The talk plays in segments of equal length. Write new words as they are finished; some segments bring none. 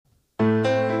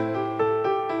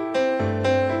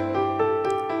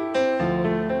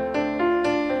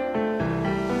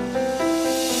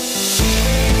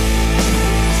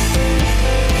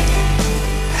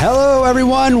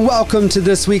everyone. Welcome to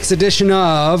this week's edition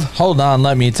of Hold On,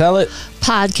 Let Me Tell It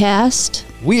podcast.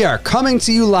 We are coming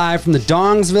to you live from the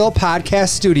Dongsville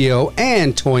Podcast Studio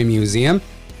and Toy Museum,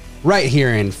 right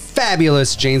here in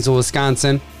fabulous Janesville,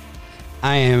 Wisconsin.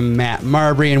 I am Matt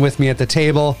Marbury, and with me at the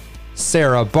table,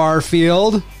 Sarah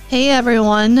Barfield. Hey,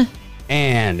 everyone.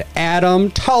 And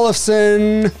Adam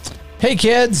Tollefson. Hey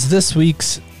kids, this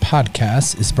week's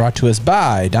podcast is brought to us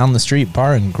by Down the Street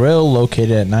Bar and Grill,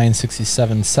 located at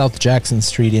 967 South Jackson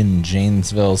Street in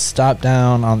Janesville. Stop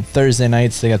down on Thursday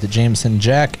nights. They got the Jameson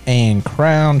Jack and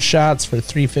Crown shots for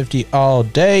 $3.50 all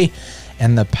day.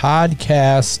 And the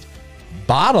podcast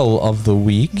bottle of the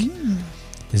week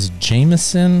is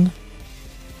Jameson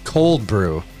Cold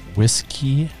Brew.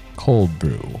 Whiskey Cold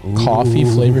Brew. Coffee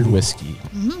flavored whiskey.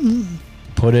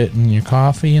 Put it in your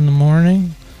coffee in the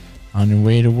morning. On your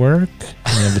way to work,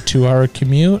 you have a 2-hour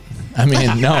commute. I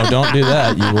mean, no, don't do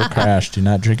that. You will crash. Do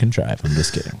not drink and drive. I'm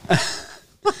just kidding.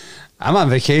 I'm on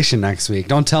vacation next week.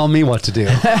 Don't tell me what to do.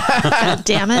 God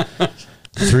damn it.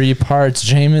 3 parts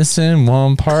Jameson,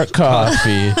 1 part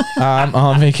coffee. I'm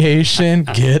on vacation.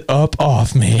 Get up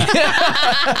off me.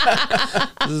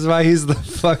 This is why he's the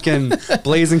fucking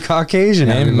blazing Caucasian.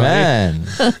 Amen.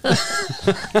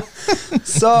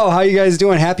 So, how you guys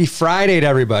doing? Happy Friday to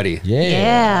everybody.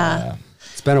 Yeah.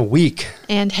 It's been a week.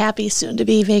 And happy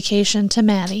soon-to-be vacation to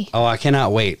Maddie. Oh, I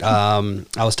cannot wait. I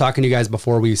was talking to you guys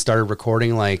before we started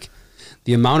recording, like,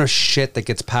 the amount of shit that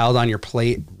gets piled on your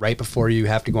plate right before you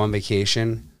have to go on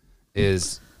vacation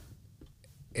it's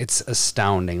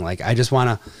astounding. Like,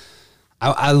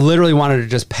 I literally wanted to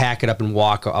just pack it up and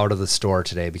walk out of the store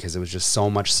today because it was just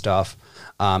so much stuff.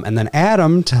 And then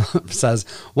Adam says,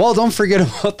 well, don't forget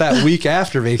about that week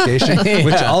after vacation,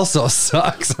 which also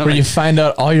sucks. Where you find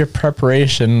out all your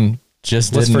preparation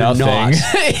just did nothing.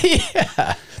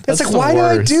 Yeah. It's like, why do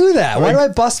I do that? Why do I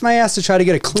bust my ass to try to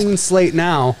get a clean slate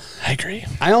now? I agree.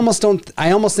 I almost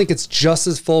think it's just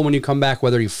as full when you come back,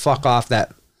 whether you fuck off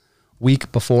that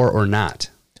week before or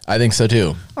not. I think so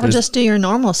too. Or just do your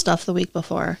normal stuff the week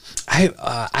before.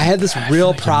 I had this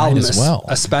real problem, as well.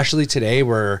 Especially today,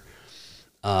 where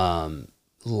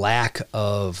lack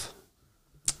of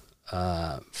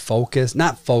focus,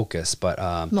 not focus,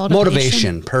 but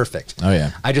motivation. Perfect. Oh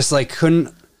yeah. I just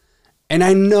couldn't. And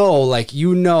I know,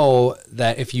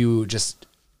 that if you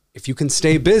can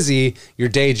stay busy, your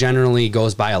day generally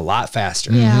goes by a lot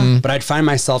faster. Yeah. But I'd find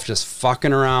myself just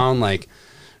fucking around,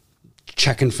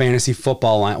 checking fantasy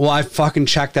football line. Well, I fucking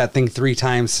checked that thing 3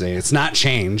 times today. It's not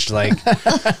changed. I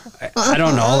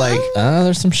don't know.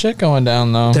 There's some shit going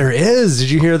down though. There is. Did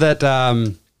you hear that?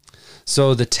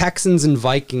 So the Texans and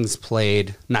Vikings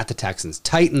played, not the Texans,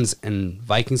 Titans and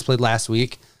Vikings played last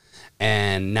week.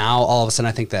 And now all of a sudden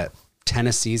I think that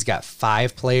Tennessee's got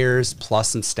 5 players plus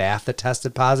some staff that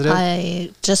tested positive.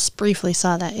 I just briefly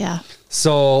saw that, yeah.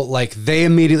 So, they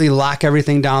immediately lock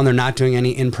everything down. They're not doing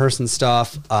any in-person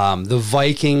stuff. The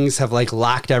Vikings have,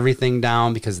 locked everything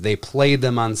down because they played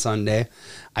them on Sunday.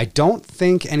 I don't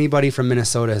think anybody from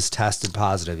Minnesota has tested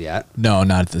positive yet. No,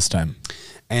 not at this time.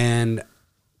 And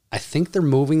I think they're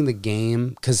moving the game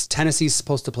because Tennessee's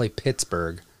supposed to play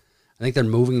Pittsburgh. I think they're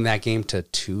moving that game to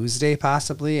Tuesday,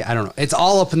 possibly. I don't know. It's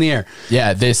all up in the air.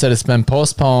 Yeah, they said it's been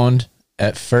postponed.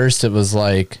 At first, it was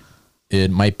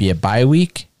it might be a bye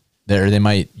week. They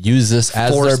might use this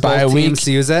as their bye week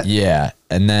to use it. Yeah,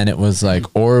 and then it was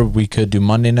or we could do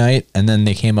Monday night, and then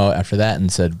they came out after that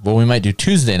and said, well, we might do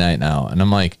Tuesday night now. And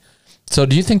I'm like, so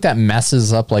do you think that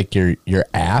messes up your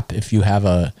app if you have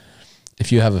a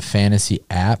fantasy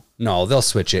app? No, they'll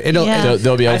switch it.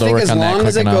 They'll be able to work on that. As long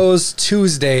as it goes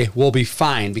Tuesday, we'll be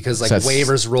fine because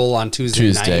waivers roll on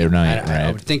Tuesday night.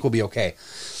 I would think we'll be okay.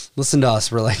 Listen to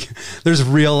us. We're there's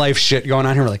real life shit going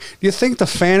on here. We're do you think the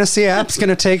fantasy app's going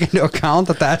to take into account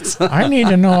that's... I need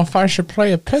to know if I should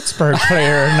play a Pittsburgh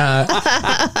player or not.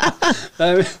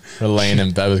 We're laying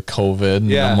in bed with COVID.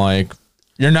 And I'm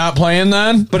you're not playing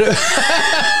then? But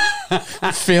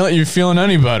you feeling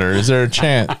any better? Is there a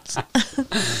chance?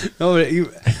 No,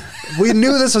 we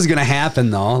knew this was going to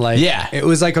happen though. It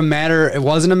was it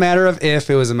wasn't a matter of if,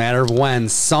 it was a matter of when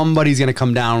somebody's going to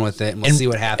come down with it and we'll see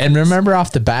what happens. And remember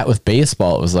off the bat with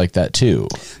baseball, it was like that too.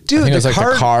 Dude, it was the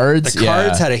Cards. The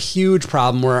Cards had a huge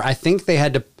problem where I think they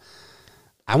had to,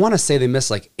 I want to say they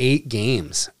missed 8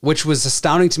 games, which was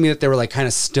astounding to me that they were kind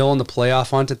of still in the playoff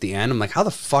hunt at the end. I'm how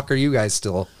the fuck are you guys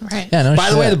still? Right. Yeah, By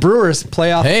the way, the Brewers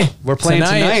playoff, we're playing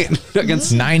tonight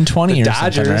against 9:20 or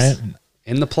Dodgers. something, right?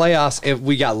 in the playoffs. If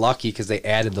we got lucky because they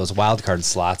added those wild card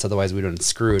slots, otherwise we'd have been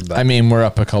screwed. But I mean, we're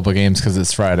up a couple games because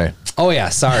it's Friday. oh yeah,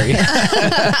 sorry.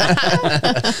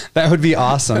 That would be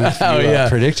awesome if you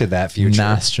predicted that future.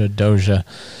 Nostra Doja.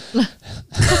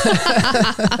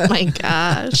 Oh my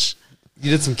gosh. You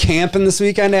did some camping this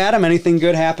weekend, Adam. Anything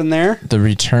good happened there? The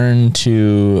return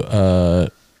to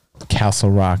Castle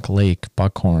Rock Lake,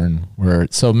 Buckhorn.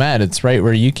 So Matt, it's right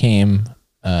where you came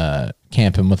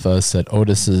camping with us at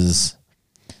Otis's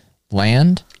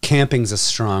land. Camping's a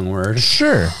strong word.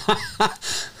 Sure.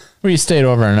 Where you stayed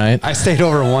overnight. I stayed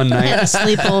over one night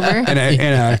Sleepover. in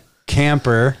a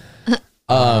camper.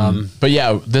 But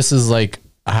yeah, this is like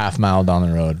a half mile down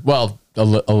the road. Well, a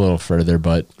little further,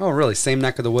 but Oh, really? Same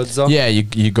neck of the woods, though? yeah,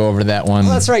 you go over that one. Oh,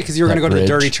 that's right, because you were going to go to the bridge.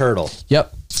 Dirty Turtle.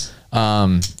 Yep.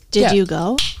 Did Yeah. you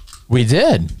go? We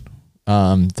did.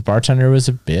 The bartender was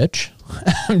a bitch.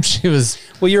 She was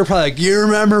Well, you were probably like, you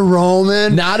remember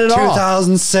Roman? Not at all.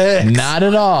 2006. not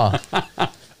at all.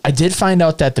 I did find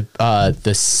out that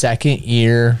the second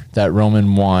year that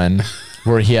Roman won,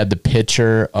 where he had the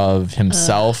picture of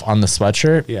himself on the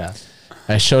sweatshirt, Yeah.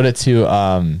 I showed it to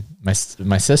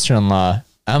my sister-in-law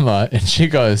Emma, and she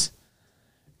goes,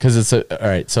 because it's all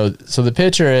right. So the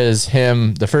picture is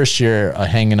him the first year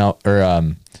hanging out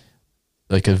or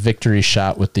like a victory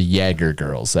shot with the Jaeger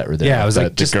girls that were there. Yeah, it was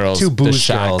like just two booze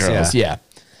girls, Yeah.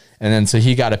 And then so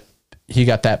he got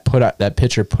that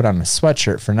picture put on a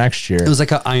sweatshirt for next year. It was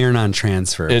like an iron-on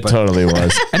transfer. It but totally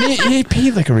was. And he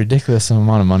paid like a ridiculous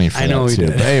amount of money for I that know he too.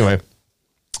 did. But anyway,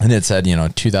 and it said,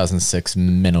 2006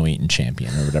 Minnow Eaton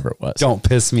champion or whatever it was. Don't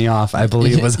piss me off. I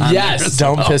believe it was on Yes, there,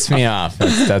 so- don't piss me off.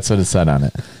 That's what it said on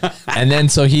it. And then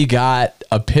so he got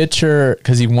a picture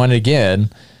because he won again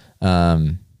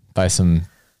by some.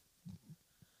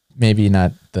 Maybe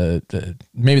not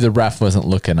maybe the ref wasn't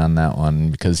looking on that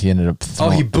one because he ended up.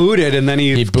 He booted and then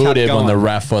he booted kept when the going.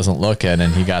 ref wasn't looking,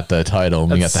 and he got the title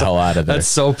and we got the hell out of there. That's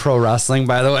so pro wrestling,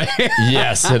 by the way.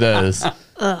 Yes, it is.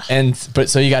 But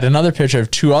so you got another picture of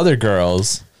two other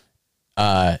girls.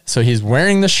 So he's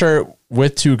wearing the shirt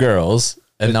with two girls,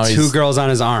 and now Two girls on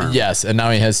his arm. Yes, and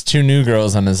now he has two new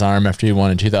girls on his arm after he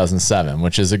won in 2007,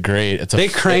 which is They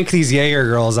crank these Jaeger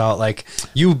girls out like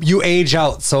you age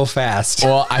out so fast.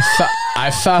 Well, I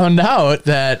found out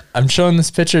that I'm showing this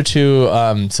picture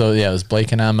to so yeah, it was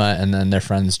Blake and Emma, and then their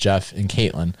friends Jeff and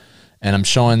Caitlin, and I'm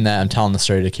telling the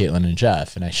story to Caitlin and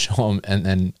Jeff, and I show them, and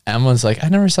then Emma's like, I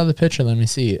never saw the picture, let me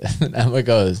see. And Emma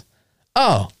goes,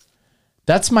 oh,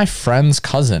 that's my friend's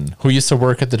cousin who used to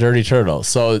work at the Dirty Turtle.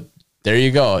 So there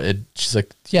you go. She's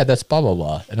like, yeah, that's blah, blah,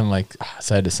 blah. And I'm like,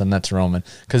 so I had to send that to Roman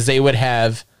because they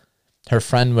had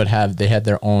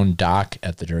their own dock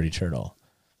at the Dirty Turtle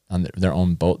on their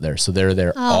own boat there. So they're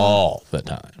there all the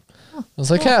time. I was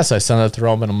like, yeah, so I sent that to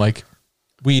Roman. I'm like,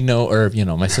 we know, or,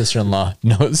 my sister-in-law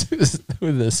knows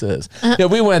who this is. Yeah,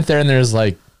 we went there and there's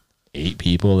like 8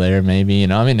 people there maybe, it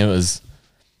was.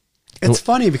 It's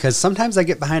funny because sometimes I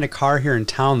get behind a car here in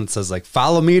town that says like,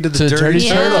 follow me to the To Dirty Dirty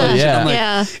Turtle. Turtle, yeah. I'm like,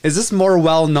 Yeah. is this more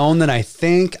well known than I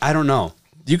think? I don't know.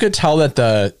 You could tell that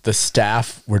the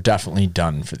staff were definitely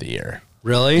done for the year.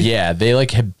 Really? Yeah, they like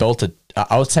had built a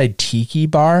outside tiki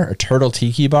bar, a turtle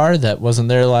tiki bar that wasn't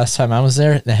there last time I was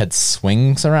there. They had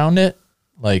swings around it,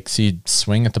 like so you'd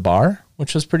swing at the bar,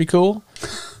 which was pretty cool.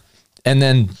 And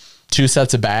then 2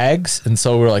 sets of bags, and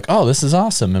so we're like, oh, this is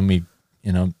awesome. And we,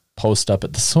 post up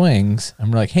at the swings,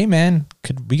 and we're like, hey man,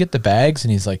 could we get the bags?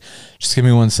 And he's like, just give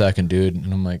me 1 second, dude.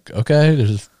 And I'm like, okay,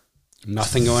 there's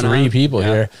Nothing going on. 3 people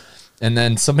here. And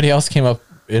then somebody else came up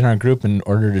in our group and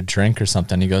ordered a drink or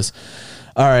something. He goes,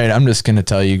 all right, I'm just going to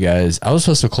tell you guys, I was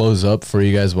supposed to close up before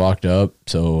you guys walked up.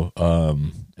 So,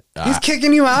 He's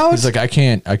kicking you out? he's like, I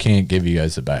can't give you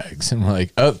guys the bags. And we're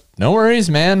like, oh, no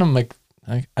worries, man. I'm like,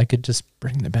 I could just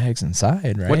bring the bags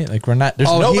inside, right? Like we're not, there's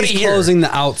nobody he's here. closing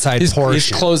the outside He's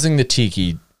portion. closing the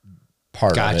tiki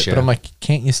part of it. Gotcha. But I'm like,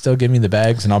 can't you still give me the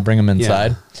bags and I'll bring them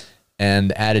inside?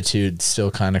 And the attitude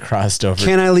still kind of crossed over.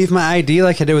 Can I leave my ID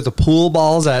like I did with the pool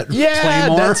balls at Yeah,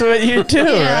 Playmore? that's what you do,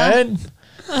 Yeah.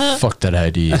 right? Fuck that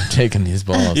ID. I'm taking these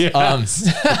balls. Yes.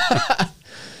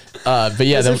 But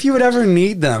yeah, As if you would ever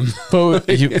need them. but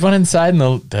you went inside and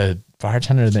the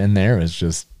bartender in there was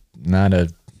just not a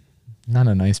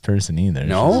nice person either.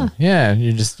 No? Yeah,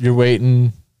 you're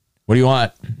waiting. What do you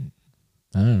want?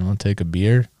 I don't know. Take a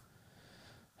beer.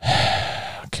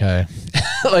 Okay.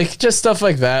 Like just stuff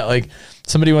like that. Like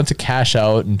somebody went to cash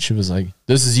out and she was like,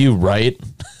 "This is you, right?"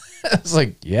 I was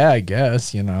like, "Yeah, I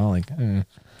guess."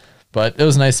 But it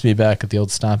was nice to be back at the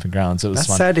old stomping grounds. It was That's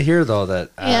fun. sad to hear, though, that...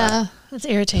 Yeah. That's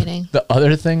irritating. The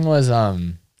other thing was,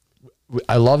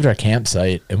 I loved our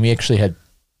campsite, and we actually had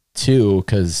 2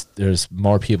 because there's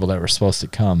more people that were supposed to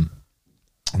come,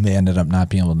 and they ended up not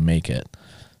being able to make it.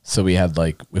 So we had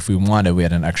like, if we wanted, we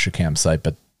had an extra campsite,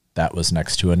 but that was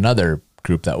next to another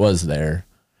group that was there.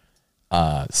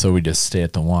 So we just stayed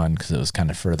at the one because it was kind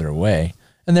of further away,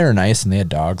 and they were nice and they had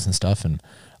dogs and stuff. And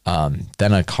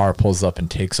then a car pulls up and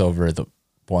takes over the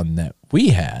one that we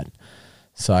had.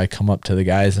 So I come up to the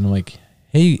guys and I'm like,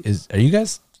 "Hey, are you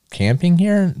guys camping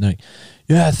here?" And they're like,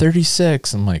 "Yeah,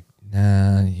 36." I'm like,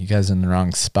 "Nah, you guys are in the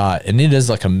wrong spot." And it is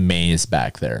like a maze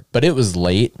back there, but it was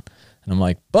late. And I'm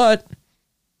like, "But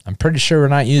I'm pretty sure we're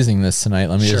not using this tonight.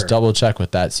 Let me just double check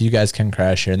with that so you guys can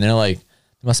crash here." And they're like,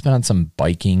 they must have been on some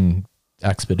biking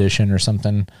expedition or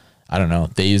something. I don't know.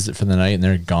 They used it for the night and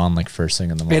they're gone like first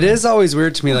thing in the morning. It is always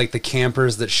weird to me, like the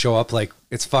campers that show up like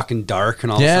it's fucking dark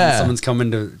and all of a sudden someone's coming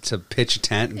to pitch a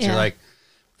tent and you're like,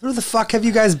 where the fuck have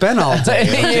you guys been all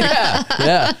day?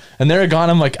 Yeah. And they were gone.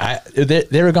 I'm like,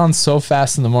 they were gone so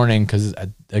fast in the morning because,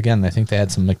 again, I think they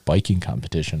had some like biking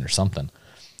competition or something.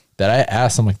 That I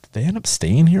asked them, like, did they end up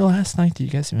staying here last night? Did you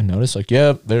guys even notice? Like,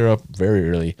 yeah, they were up very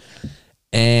early.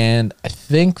 And I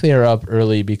think they were up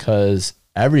early because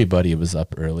everybody was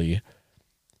up early.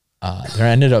 There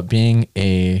ended up being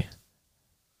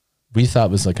we thought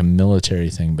it was like a military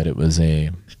thing, but it was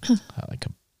like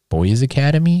a boys'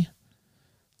 academy.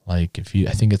 Like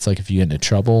I think it's like if you get into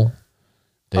trouble,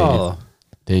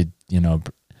 they,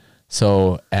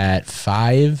 so at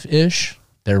 5-ish,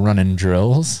 they're running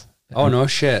drills. Oh, no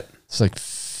shit. It's like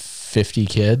 50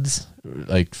 kids,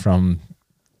 like from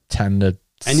 10 to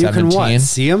 17. And you can what?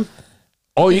 See them?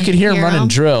 Oh, you could hear them running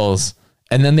drills.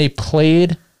 And then they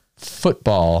played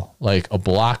football like a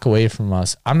block away from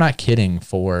us. I'm not kidding,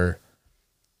 for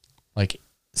like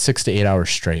 6 to 8 hours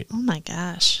straight. Oh my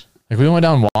gosh. Like we went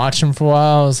down and watched them for a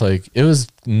while. It was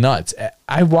nuts.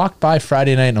 I walked by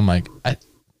Friday night and I'm like,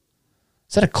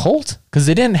 is that a cult? Because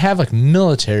they didn't have like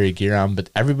military gear on, but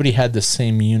everybody had the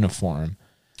same uniform.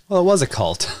 Well, it was a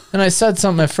cult. And I said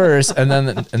something at first, and then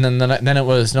it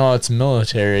was, no, it's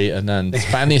military. And then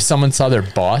finally someone saw their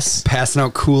bus passing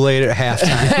out Kool-Aid at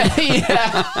halftime.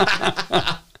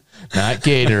 Yeah, not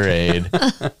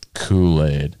Gatorade,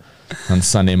 Kool-Aid. On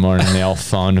Sunday morning, they all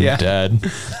found him dead.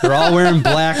 They're all wearing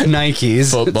black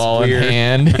Nikes. Football in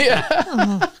hand.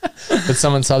 Yeah. But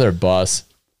someone saw their bus.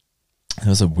 It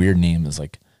was a weird name. It was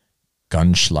like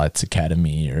Gunschlitz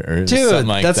Academy or something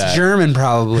like that. That's German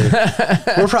probably.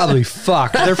 We're probably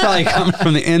fucked. They're probably coming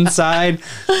from the inside.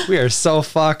 We are so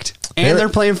fucked. And they're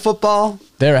playing football.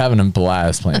 They were having a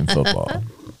blast playing football.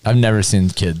 I've never seen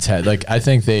kids I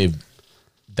think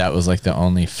that was like the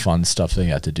only fun stuff they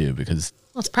got to do because.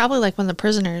 Well, it's probably like when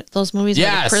those movies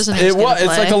where the prisoners it was.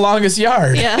 It's like The Longest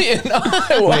Yard. Yeah.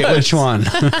 Wait, which one?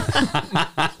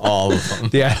 All of them.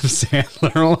 The Adam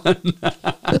Sandler one.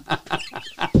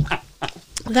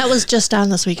 That was just on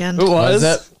this weekend. It was?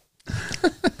 it?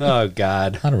 Oh,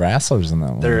 God. A lot of wrestlers in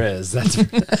that one. There is.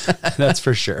 That's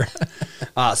for sure.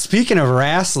 Speaking of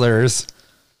wrestlers,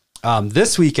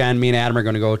 this weekend, me and Adam are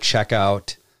going to go check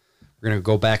out, we're going to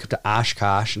go back up to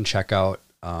Oshkosh and check out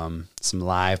some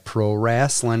live pro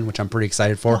wrestling, which I'm pretty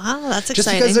excited for. Wow, that's just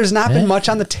exciting. because there's not been much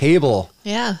on the table.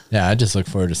 Yeah. Yeah, I just look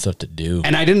forward to stuff to do.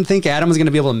 And I didn't think Adam was going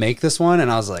to be able to make this one.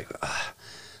 And I was like, ugh.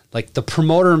 Like the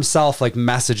promoter himself, like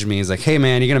messaged me. He's like, "Hey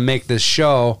man, you're going to make this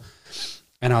show."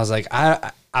 And I was like,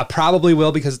 I probably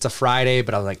will because it's a Friday,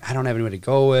 but I was like, I don't have anybody to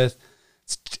go with.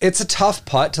 It's a tough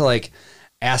putt to like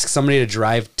ask somebody to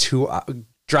drive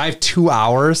 2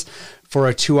 hours for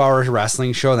a 2-hour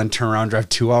wrestling show, then turn around and drive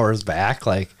 2 hours back.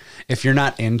 Like if you're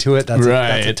not into it, that's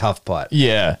a tough putt.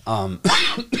 Yeah.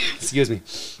 Excuse me.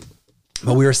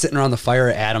 But we were sitting around the fire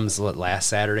at Adam's last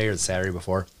Saturday or the Saturday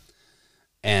before.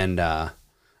 And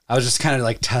I was just kind of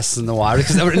like testing the water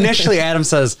because initially Adam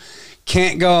says,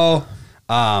 can't go.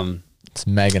 It's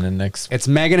Megan and Nick's. It's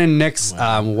Megan and Nick's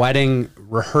wedding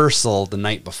rehearsal the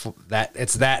night before that.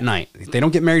 It's that night. They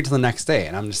don't get married till the next day.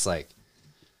 And I'm just like,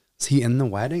 is he in the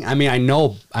wedding? I mean, I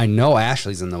know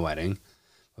Ashley's in the wedding,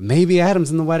 but maybe Adam's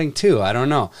in the wedding too. I don't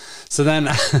know. So then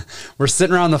we're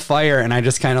sitting around the fire and I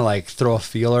just kind of like throw a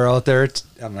feeler out there.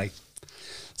 I'm like,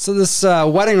 so this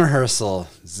wedding rehearsal,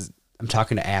 I'm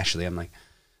talking to Ashley. I'm like,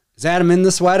 is Adam in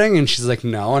this wedding? And she's like,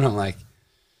 no. And I'm like,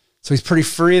 so he's pretty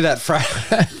free that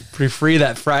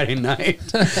Friday night.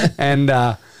 And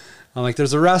I'm like,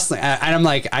 there's a wrestling. And I'm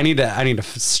like, I need to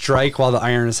strike while the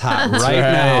iron is hot right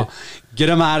now. Get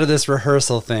him out of this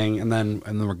rehearsal thing. And then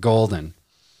we're golden.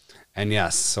 And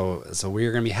yes, so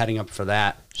we're going to be heading up for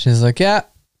that. She's like, yeah,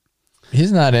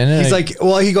 he's not in it. He's like,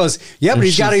 well, he goes, yeah, but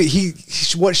he's got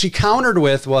to, what she countered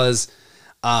with was,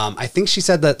 I think she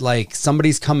said that like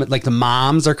somebody's coming, like the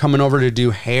moms are coming over to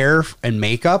do hair and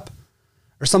makeup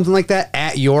or something like that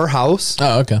at your house.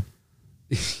 Oh, okay.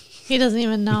 He doesn't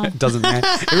even know. It doesn't matter.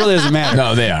 It really doesn't matter.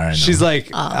 No, they are. I know. She's like,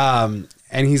 and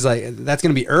he's like, that's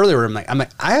going to be earlier. I'm like,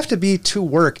 I have to be to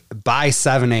work by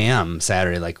 7 a.m.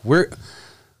 Saturday. Like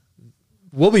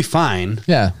we'll be fine.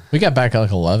 Yeah. We got back at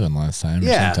like 11 last time.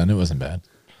 Yeah. Or something. It wasn't bad.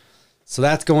 So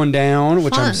that's going down,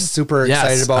 which I'm Fun. super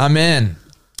excited about. I'm in.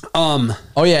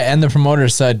 Oh yeah, and the promoter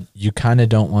said you kind of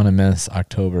don't want to miss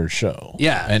October's show.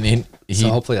 Yeah. And he So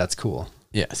hopefully that's cool.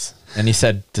 yes. And he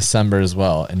said December as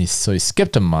well. And he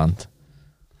skipped a month,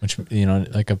 which, you know,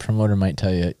 like a promoter might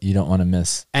tell you, you don't want to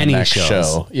miss the Any next shows.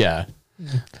 show. Yeah.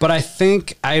 But I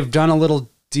think I've done a little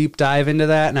deep dive into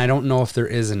that, and I don't know if there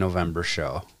is a November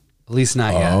show. At least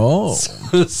not yet. Oh.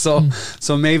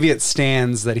 So maybe it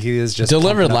stands that he is just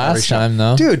Delivered pumping up every last show. time,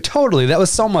 though. Dude, totally. That was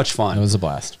so much fun. It was a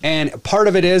blast. And part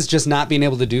of it is just not being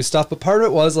able to do stuff, but part of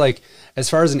it was like, as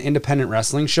far as an independent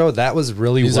wrestling show, that was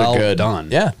really These well are good. done.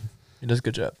 Yeah. He does a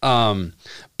good job.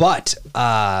 But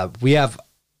we have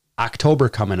October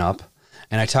coming up,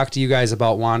 and I talked to you guys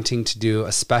about wanting to do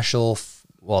a special.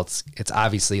 Well, it's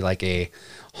obviously like a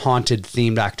haunted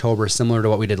themed October, similar to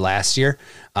what we did last year.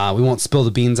 We won't spill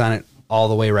the beans on it all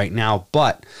the way right now,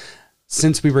 but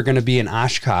since we were going to be in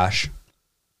Oshkosh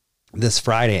this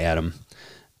Friday, Adam,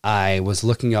 I was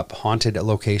looking up haunted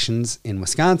locations in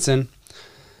Wisconsin,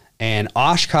 and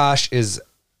Oshkosh is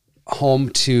home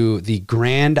to the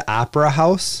Grand Opera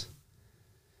House.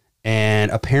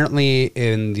 And apparently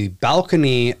in the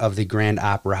balcony of the Grand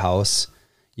Opera House,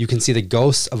 you can see the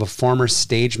ghost of a former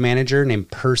stage manager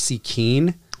named Percy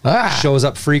Keene. Shows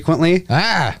up frequently.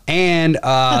 And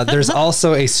there's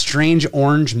also a strange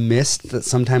orange mist that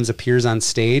sometimes appears on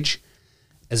stage,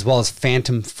 as well as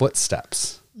phantom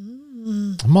footsteps.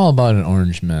 I'm all about an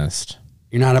orange mist.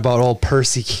 You're not about old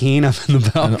Percy Keene up in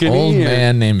the balcony? An old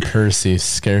man named Percy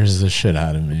scares the shit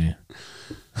out of me.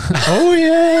 Oh,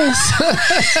 yes.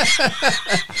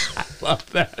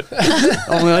 Love that.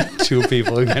 Only like 2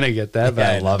 people are going to get that, but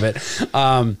Yeah, I love it.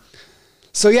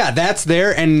 So yeah, that's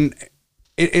there. And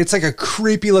it's like a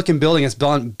creepy looking building. It's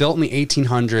built in the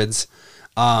 1800s.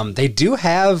 They do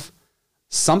have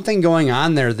something going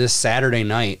on there this Saturday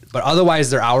night, but otherwise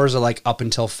their hours are like up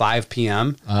until 5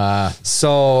 p.m.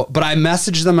 So, but I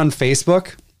messaged them on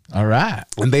Facebook. All right.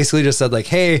 And basically just said like,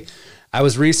 hey, I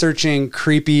was researching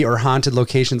creepy or haunted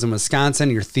locations in Wisconsin.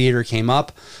 Your theater came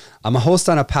up. I'm a host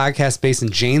on a podcast based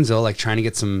in Janesville, like trying to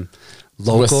get some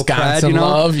local Wisconsin cred, you know?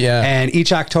 love, yeah. And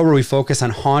each October we focus on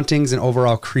hauntings and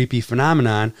overall creepy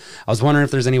phenomenon. I was wondering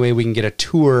if there's any way we can get a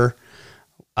tour.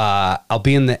 I'll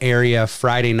be in the area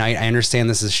Friday night. I understand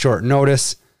this is short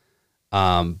notice,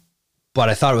 but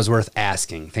I thought it was worth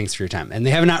asking. Thanks for your time. And they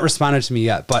have not responded to me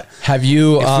yet, but Have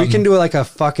you... if we can do like a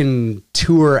fucking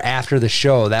tour after the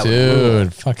show, that would rule.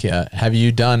 Dude, fuck yeah. Have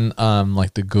you done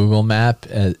like the Google map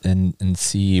and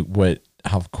see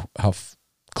how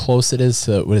close it is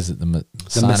to, what is it? The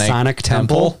Masonic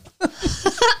Temple?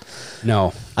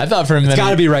 No. I thought for a minute. It's got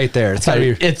to be right there. It's got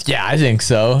to be Yeah, I think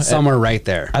so. somewhere right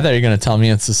there. I thought you were going to tell me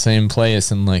it's the same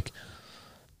place and like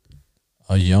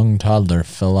a young toddler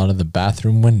fell out of the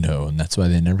bathroom window and that's why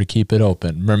they never keep it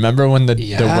open. Remember when the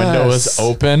window was Yes.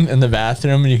 open in the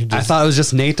bathroom and you could I just... thought it was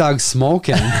just Nate Dogg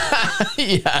smoking.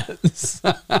 Yes.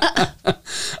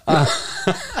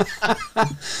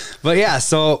 But yeah,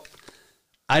 so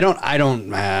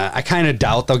I kind of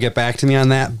doubt they'll get back to me on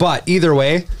that. But either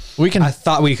way, I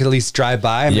thought we could at least drive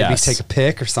by and maybe take a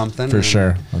pic or something. For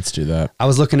sure. Let's do that. I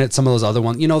was looking at some of those other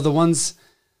ones. You know, the ones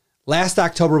last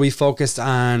October we focused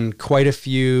on quite a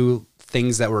few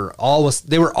things that were all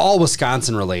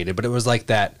Wisconsin related, but it was like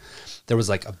that. There was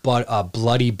like a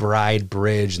Bloody Bride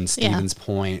Bridge in Stevens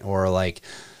Point, or like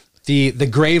the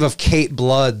grave of Kate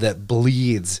Blood that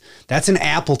bleeds. That's in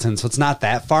Appleton, so it's not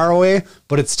that far away,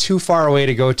 but it's too far away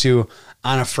to go to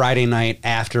on a Friday night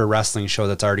after a wrestling show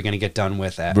that's already going to get done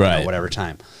with at whatever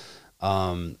time.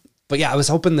 But yeah, I was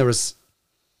hoping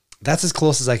that's as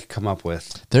close as I could come up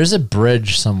with. There's a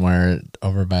bridge somewhere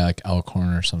over by like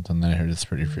Elkhorn or something that I heard is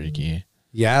pretty freaky.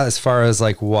 Yeah, as far as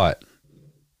like what?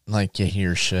 Like you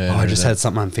hear shit. Oh, I just had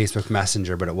something on Facebook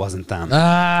Messenger, but it wasn't them.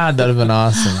 That'd have been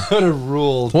awesome. Would have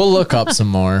ruled. We'll look up some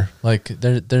more. Like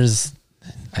there's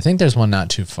I think there's one not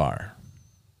too far.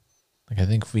 Like I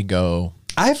think if we go,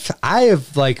 I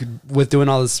have like with doing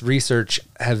all this research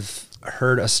have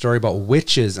heard a story about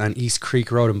witches on East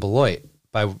Creek Road in Beloit,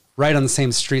 right on the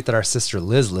same street that our sister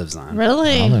Liz lives on.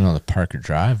 Really? I only know the Parker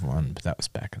Drive one, but that was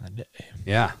back in the day.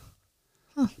 Yeah.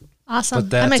 Awesome.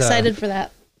 But I'm excited for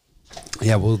that.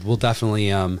 Yeah, we'll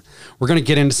definitely we're gonna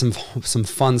get into some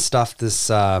fun stuff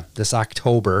this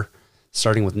October,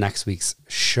 starting with next week's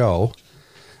show.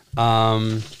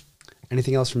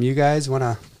 anything else from you guys? Want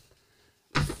to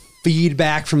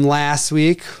feedback from last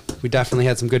week? We definitely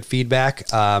had some good feedback.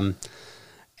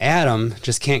 Adam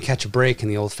just can't catch a break in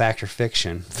the old fact or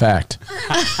fiction. Fact.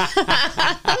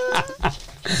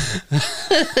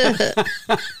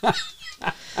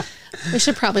 We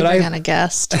should probably bring on a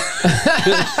guest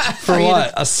For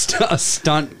what? A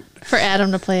stunt? for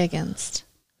Adam to play against.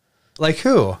 Like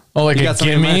who? Oh, like You a got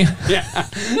something in gimme? mind? Yeah.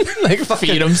 Like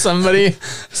feed him somebody?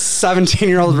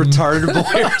 17-year-old retarded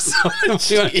boy or something. What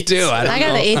do you want to do? I don't I got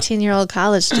know. an 18-year-old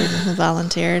college student who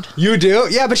volunteered. You do?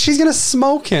 Yeah, but she's going to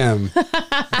smoke him.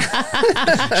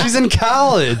 She's in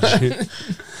college.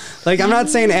 Like, I'm not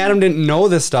saying Adam didn't know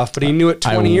this stuff, but he knew it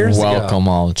 20 years ago. welcome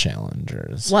all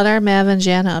challengers. What are Mav and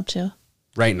Jana up to?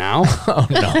 Right now? Oh,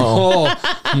 no.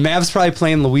 Oh, Mav's probably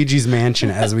playing Luigi's Mansion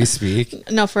as we speak.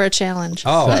 No, for a challenge.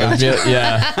 Oh,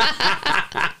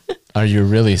 Yeah. Are you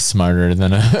really smarter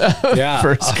than a yeah.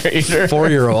 first grader?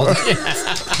 4-year-old.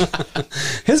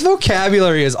 His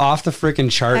vocabulary is off the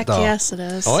freaking chart, Heck though. yes, it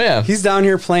is. Oh, yeah. He's down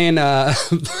here playing, I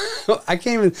can't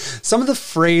even, some of the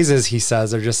phrases he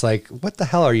says are just like, what the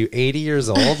hell, are you 80 years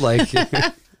old? Like,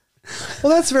 well,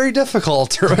 that's very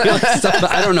difficult. Or stuff.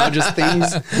 I don't know, just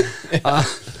things.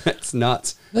 It's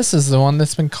nuts. This is the one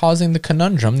that's been causing the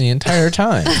conundrum the entire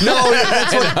time. No,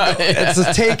 that's what, it's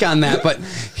a take on that. But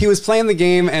he was playing the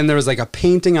game and there was like a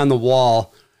painting on the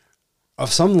wall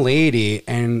of some lady.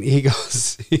 And he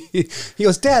goes,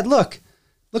 Dad, look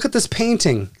at this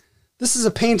painting. This is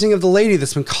a painting of the lady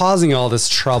that's been causing all this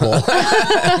trouble.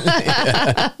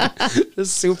 It's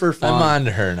super fun. I'm on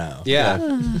to her now. Yeah.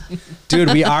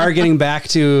 Dude, we are getting back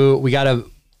to, we got a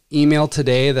email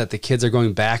today that the kids are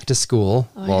going back to school.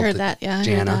 Oh, I heard that. Yeah, I heard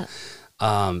Jana.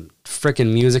 that.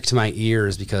 Freaking music to my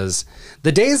ears because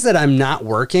the days that I'm not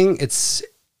working, it's,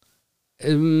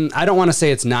 I don't want to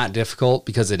say it's not difficult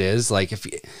because it is. Like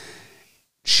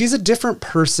she's a different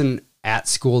person at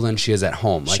school than she is at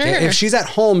home. Like Sure. if she's at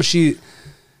home, she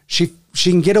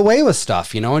can get away with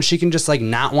stuff, you know, and she can just like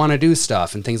not want to do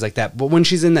stuff and things like that. But when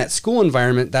she's in that school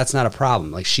environment, that's not a problem.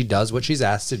 Like she does what she's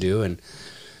asked to do. And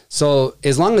so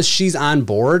as long as she's on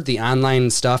board, the online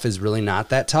stuff is really not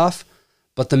that tough.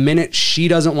 But the minute she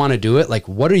doesn't want to do it, like,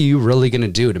 what are you really going to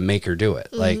do to make her do it?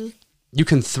 Mm-hmm. Like you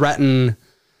can threaten,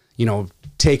 you know,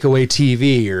 take away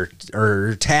TV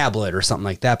or tablet or something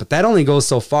like that. But that only goes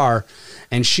so far.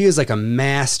 And she is like a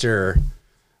master.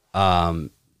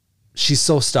 She's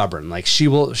so stubborn. Like she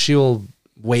will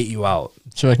wait you out.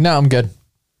 She's like, no, I'm good.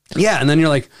 Yeah. And then you're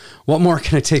like, what more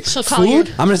can I take? She'll call you.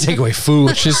 Food? I'm going to take away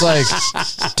food. She's like,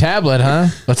 tablet, huh?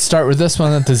 Let's start with this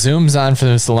one that the Zoom's on for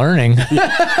this learning. Go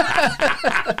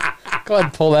ahead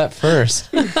and pull that first.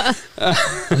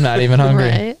 I'm not even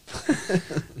hungry.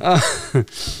 Right.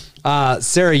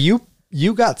 Sarah, you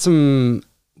got some,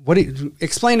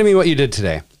 explain to me what you did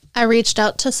today. I reached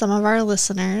out to some of our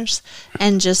listeners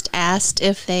and just asked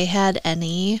if they had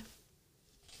any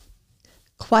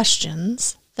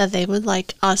questions that they would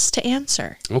like us to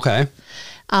answer. Okay.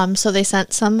 So they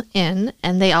sent some in,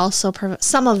 and they also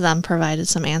some of them provided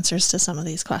some answers to some of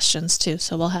these questions too.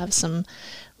 So we'll have some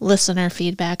listener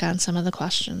feedback on some of the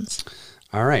questions.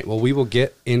 All right. Well, we will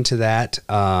get into that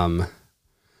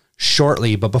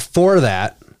shortly. But before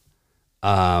that,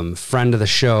 friend of the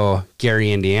show,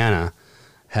 Gary Indiana,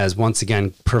 has once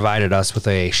again provided us with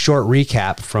a short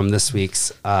recap from this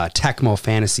week's Tecmo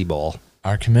Fantasy Bowl.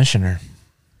 Our commissioner.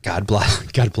 God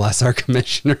bless our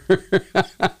commissioner.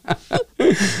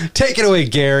 Take it away,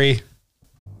 Gary.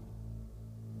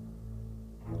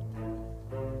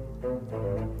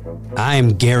 I'm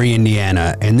Gary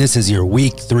Indiana, and this is your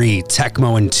Week 3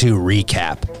 Tecmo and 2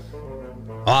 recap.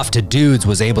 Off to Dudes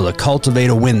was able to cultivate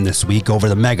a win this week over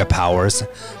the Mega Powers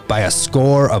by a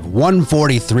score of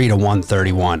 143 to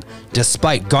 131,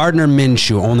 despite Gardner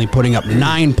Minshew only putting up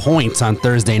 9 points on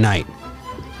Thursday night.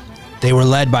 They were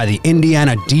led by the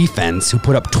Indiana defense, who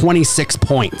put up 26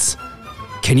 points.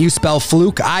 Can you spell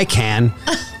fluke? I can.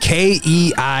 Keith.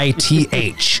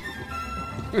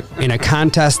 In a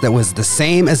contest that was the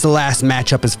same as the last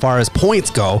matchup as far as points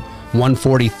go,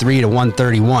 143 to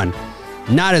 131.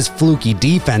 Not as fluky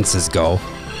defenses go.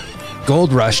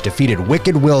 Gold Rush defeated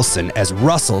Wicked Wilson as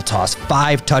Russell tossed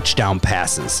 5 touchdown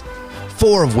passes,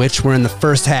 4 of which were in the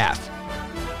first half.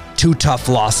 2 tough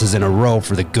losses in a row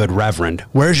for the good Reverend.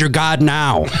 Where's your God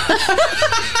now?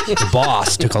 The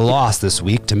Boss took a loss this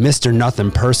week to Mr.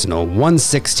 Nothing Personal,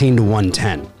 116 to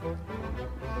 110.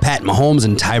 Pat Mahomes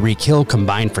and Tyreek Hill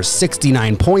combined for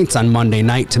 69 points on Monday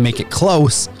night to make it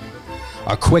close.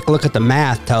 A quick look at the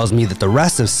math tells me that the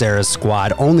rest of Sarah's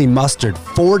squad only mustered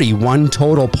 41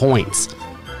 total points.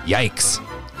 Yikes.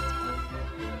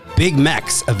 Big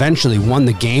Mex eventually won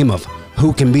the game of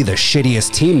who can be the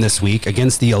shittiest team this week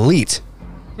against the Elite.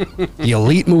 The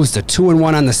Elite moves to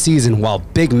 2-1 on the season, while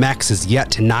Big Mex is yet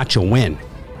to notch a win.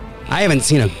 I haven't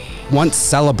seen a once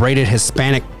celebrated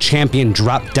Hispanic champion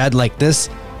drop dead like this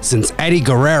since Eddie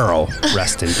Guerrero,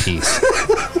 rest in peace.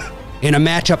 In a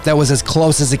matchup that was as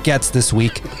close as it gets this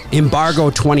week, Embargo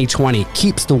 2020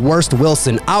 keeps the worst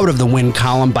Wilson out of the win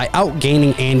column by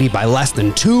outgaining Andy by less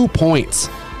than 2 points.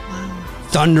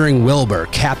 Thundering Wilbur,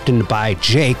 captained by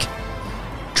Jake,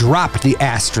 dropped the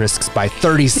Asterisks by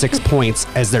 36 points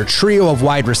as their trio of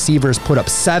wide receivers put up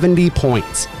 70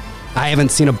 points. I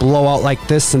haven't seen a blowout like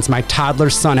this since my toddler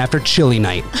son after chili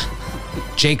night.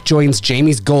 Jake joins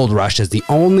Jamie's Gold Rush as the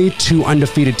only 2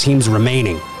 undefeated teams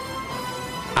remaining.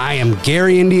 I am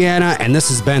Gary, Indiana, and this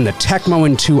has been the Tecmo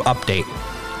in 2 update.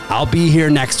 I'll be here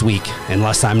next week,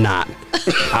 unless I'm not.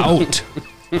 Out.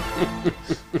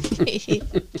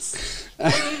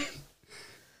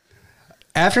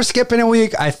 After skipping a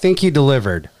week, I think he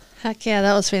delivered. Heck yeah,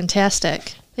 that was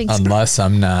fantastic. Thanks, Unless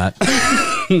I'm not.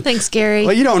 thanks, Gary.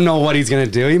 Well, you don't know what he's going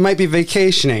to do. He might be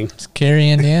vacationing. It's Gary,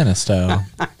 Indiana style.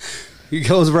 He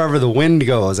goes wherever the wind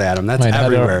goes, Adam. That's Might head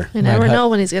everywhere. You never know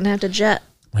when he's going to have to jet.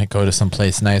 Might go to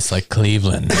someplace nice like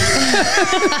Cleveland.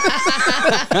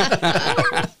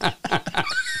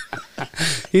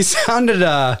 He sounded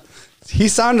a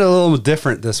little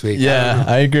different this week. Yeah,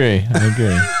 I agree.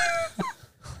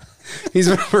 He's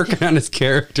been working on his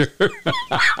character.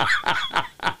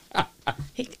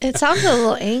 It sounded a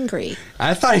little angry.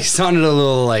 I thought he sounded a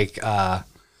little like I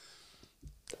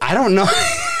don't know.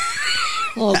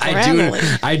 A little gravelly.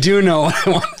 I do know what I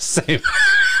want to say.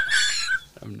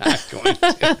 I'm not going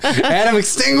to. Adam,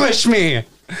 extinguish me.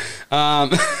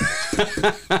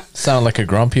 Sound like a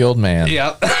grumpy old man.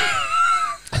 Yep.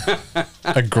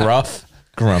 A gruff,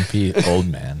 grumpy old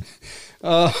man.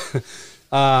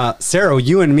 Sarah,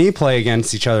 you and me play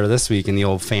against each other this week in the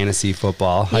old fantasy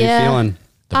football. How you feeling?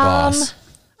 The boss.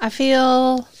 I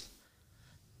feel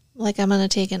like I'm going to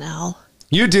take an L.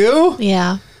 You do?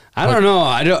 Yeah. I don't know.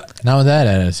 I don't. Not with that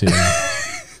attitude.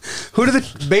 Who do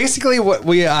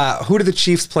the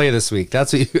Chiefs play this week?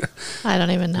 That's what I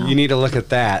don't even know. you need to look at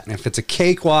that. And if it's a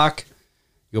cakewalk,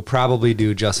 you'll probably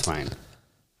do just fine.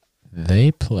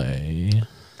 They play.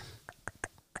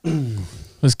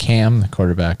 Was Cam the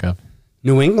quarterback up?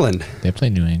 New England. They play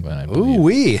New England, I believe. Ooh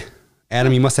wee.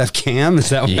 Adam, you must have Cam. Is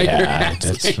that what you're Yeah,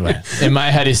 asking? that's right. In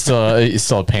my head, he's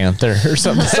still a Panther or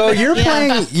something. So you're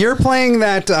playing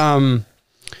that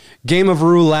game of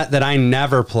roulette that I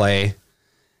never play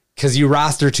because you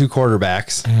roster 2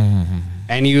 quarterbacks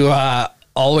and you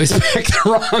always pick the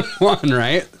wrong one,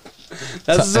 right?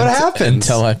 That's what happens.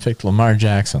 Until I picked Lamar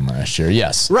Jackson last year.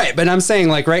 Yes. Right, but I'm saying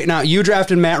like right now you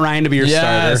drafted Matt Ryan to be your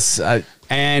starter.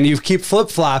 And you keep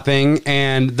flip-flopping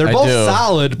and they're both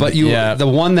solid, but the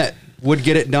one that would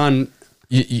get it done.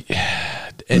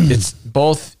 It's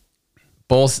both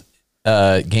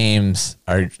games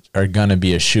are going to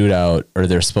be a shootout, or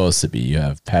they're supposed to be. You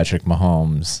have Patrick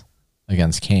Mahomes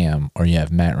against Cam, or you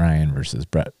have Matt Ryan versus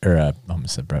Brett, or I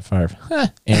almost said Brett Favre.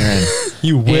 Aaron,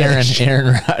 You wish.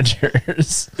 Aaron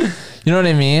Rodgers. You know what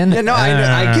I mean? Yeah, no,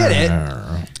 I get it.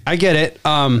 I get it.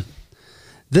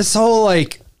 This whole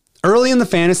like early in the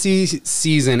fantasy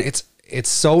season, it's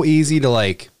so easy to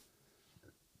like.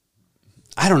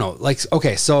 I don't know. Like,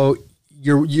 okay, so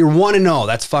you're 1-0.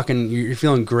 That's fucking. You're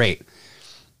feeling great.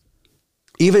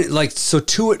 Even like so,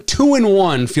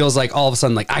 2-1 feels like all of a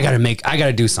sudden like I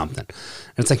gotta do something.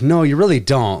 And it's like no, you really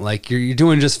don't. Like you're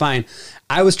doing just fine.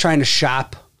 I was trying to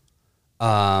shop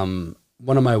one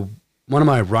of my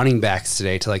running backs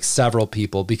today to like several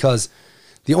people because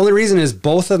the only reason is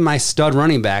both of my stud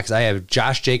running backs. I have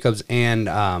Josh Jacobs and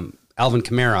Alvin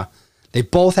Kamara. They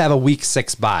both have a week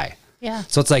 6 bye. Yeah.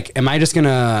 So it's like, am I just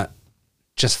gonna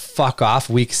just fuck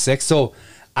off week 6? So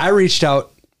I reached out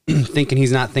thinking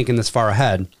he's not thinking this far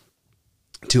ahead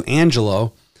to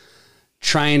Angelo,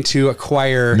 trying to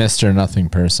acquire Mr. Nothing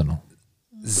Personal.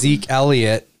 Zeke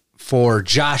Elliott for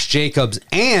Josh Jacobs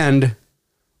and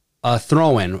a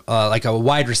throw-in, like a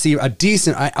wide receiver,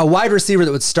 a wide receiver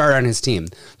that would start on his team.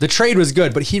 The trade was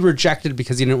good, but he rejected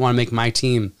because he didn't want to make my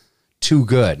team too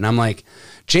good. And I'm like,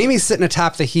 Jamie's sitting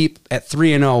atop the heap at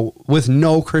 3-0 with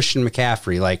no Christian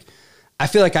McCaffrey. Like, I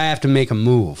feel like I have to make a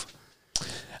move.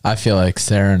 I feel like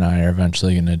Sarah and I are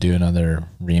eventually going to do another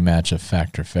rematch of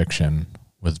Fact or Fiction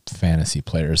with fantasy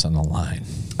players on the line.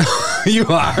 You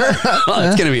are. Oh,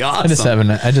 it's gonna be awesome.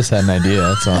 I just had an idea.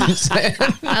 That's all I'm saying.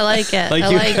 I like it. Like I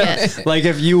like it. Like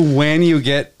if you win, you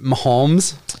get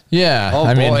Mahomes. Yeah. Oh,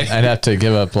 I mean, boy. I'd have to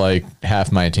give up like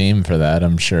half my team for that,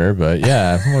 I'm sure. But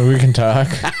yeah, well, we can talk.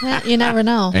 Yeah, you never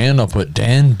know. And I'll put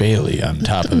Dan Bailey on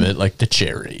top of it like the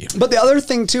cherry. But the other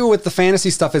thing too with the fantasy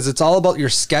stuff is it's all about your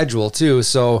schedule too.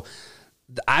 So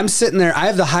I'm sitting there. I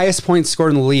have the highest points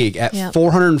scored in the league at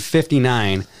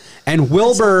 459, and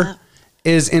Wilbur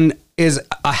is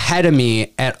ahead of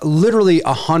me at literally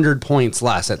 100 points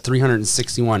less at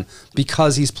 361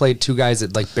 because he's played two guys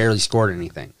that like barely scored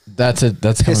anything. That's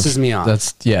pisses me off.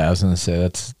 I was gonna say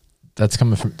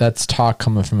that's talk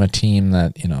coming from a team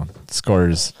that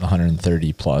scores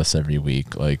 130 plus every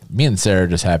week. Like me and Sarah are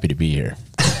just happy to be here.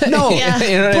 No, Yeah.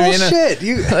 You know what bullshit. I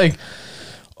mean? Like,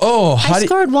 oh, I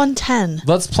scored 110.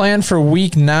 let's plan for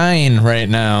week 9 right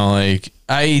now. Like,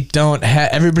 I don't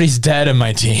have everybody's dead in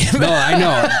my team. No, I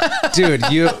know, dude.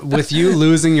 With you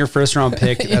losing your first round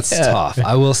pick, that's tough.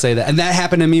 I will say that, and that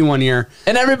happened to me one year.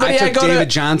 And everybody, I took David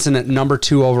Johnson at number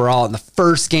 2 overall. In the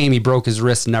first game, he broke his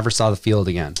wrist, and never saw the field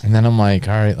again. And then I'm like,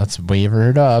 all right, let's waiver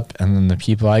it up. And then the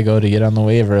people I go to get on the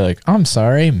waiver are like, oh, I'm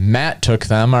sorry, Matt took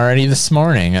them already this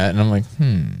morning. And I'm like,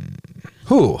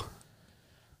 Who?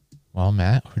 well,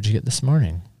 Matt, who'd you get this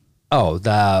morning? Oh,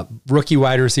 the rookie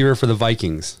wide receiver for the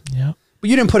Vikings. Yep. But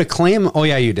you didn't put a claim. Oh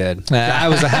yeah, you did. I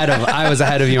was ahead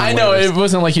of you. On I know waivers. it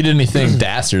wasn't like you did anything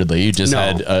dastardly. You just No.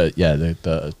 had,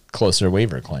 the closer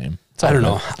waiver claim. It's I all don't good.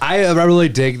 know. I really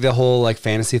dig the whole like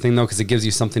fantasy thing though, because it gives you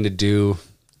something to do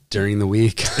during the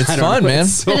week. It's I don't fun, know. man.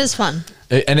 It's so- It is fun.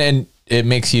 And it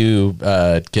makes you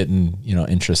getting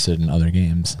interested in other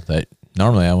games that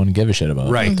normally I wouldn't give a shit about.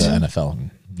 Right. Like the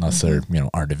NFL, unless they're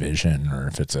our division or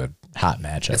if it's a hot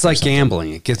matchup. It's like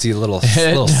gambling. It gives you a little It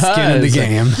skin in the does.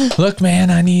 game. Look,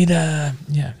 man, I need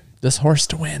this horse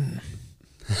to win.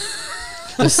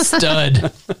 The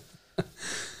stud.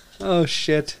 Oh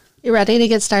shit! You ready to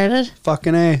get started?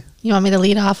 Fucking A. You want me to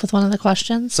lead off with one of the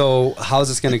questions? So how's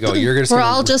this gonna go? You're gonna.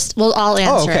 We'll all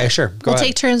answer. okay, it. sure. Go We'll ahead.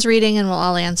 take turns reading and we'll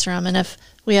all answer them. And if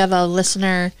we have a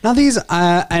listener, Now these,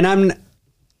 and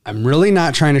I'm really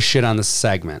not trying to shit on this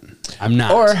segment. I'm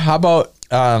not. Or how about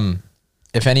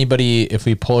if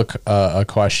we pull a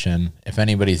question, if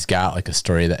anybody's got like a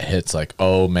story that hits like,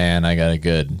 oh man, I got a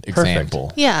good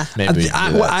example. yeah. Maybe we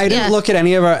can do that. I didn't Yeah. look at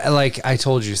any of our, like I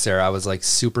told you, Sarah, I was like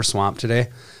super swamped today.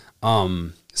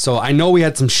 So I know we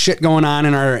had some shit going on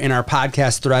in our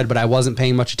podcast thread, but I wasn't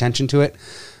paying much attention to it.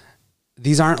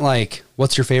 These aren't like,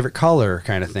 what's your favorite color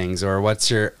kind of things, or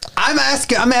I'm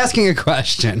asking a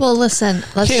question. Well, listen,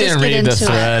 let's He just didn't get read the into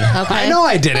thread. it. Okay. I know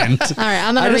I didn't. All right,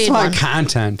 I'm I going to just read want one.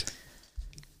 content.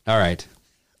 All right.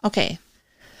 Okay.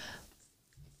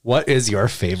 What is your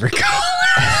favorite color?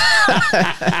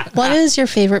 What is your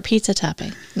favorite pizza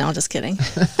topping? No, just kidding.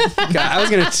 God, I was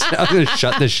gonna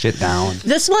shut this shit down.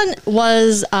 This one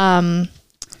was a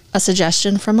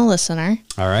suggestion from a listener.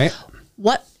 All right.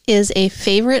 What is a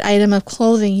favorite item of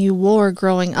clothing you wore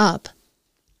growing up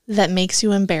that makes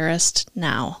you embarrassed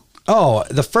now? Oh,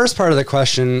 the first part of the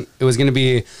question, it was going to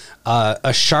be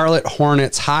a Charlotte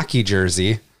Hornets hockey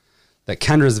jersey that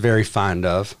Kendra's very fond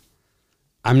of.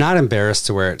 I'm not embarrassed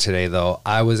to wear it today, though.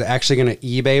 I was actually going to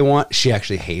eBay one. She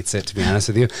actually hates it, to be honest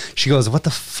with you. She goes, what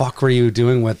the fuck were you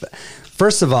doing with it?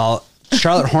 First of all,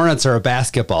 Charlotte Hornets are a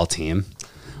basketball team.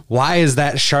 Why is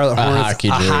that Charlotte Hornets a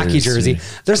hockey jersey?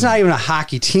 There's not even a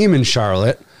hockey team in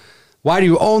Charlotte. Why do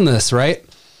you own this, right?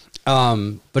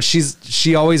 But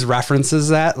she always references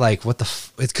that, like, what the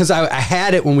it's because I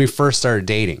had it when we first started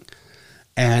dating,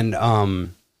 and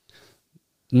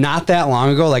not that long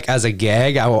ago, like as a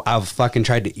gag, I've fucking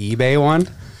tried to eBay one.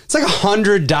 It's like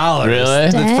 $100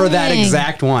 Really? for that Dang.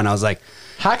 exact one. I was like,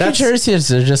 Hockey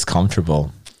jerseys are just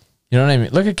comfortable. You know what I mean?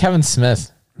 Look at Kevin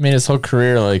Smith. I mean, his whole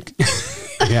career, like,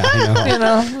 yeah, I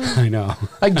know, I know.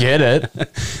 I get it.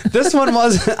 This one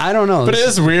was, I don't know, But it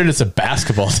is weird. It's a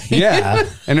basketball team. yeah,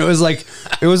 and it was like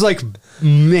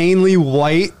mainly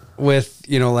white with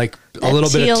like a little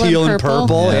bit of teal and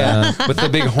purple, yeah, with the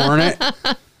big hornet.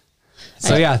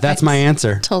 So yeah, that's my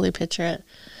answer. Totally picture it.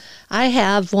 I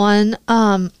have one.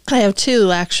 I have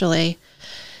two actually.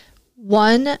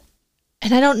 One,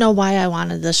 and I don't know why I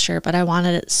wanted this shirt, but I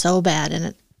wanted it so bad.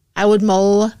 And I would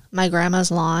mow my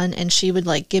grandma's lawn, and she would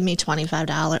like give me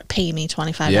 $25, pay me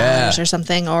 $25 or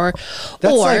something, or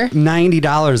That's like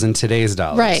 $90 in today's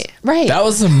dollars. right. That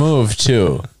was the move,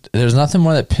 too. There's nothing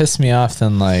more that pissed me off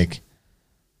than, like,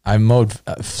 I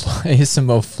used to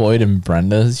mow Floyd and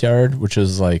Brenda's yard, which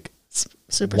was like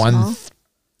Super small.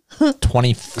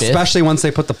 25th. Especially once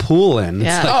they put the pool in.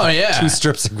 Yeah. It's like Oh, yeah. 2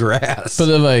 strips of grass. But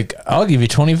they're like, I'll give you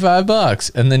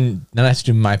 $25. And then I have to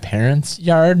do my parents'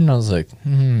 yard. And I was like,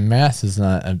 math is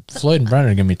not. Floyd and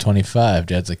Brennan are giving me 25.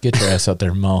 Dad's like, get your ass out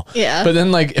there, mow. Yeah. But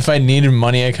then, like, if I needed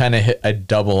money, I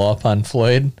double up on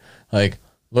Floyd. Like,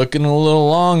 looking a little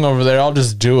long over there. I'll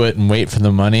just do it and wait for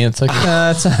the money. It's like,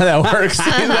 nah, that's not how that works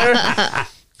either.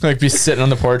 Like, be sitting on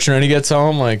the porch and when he gets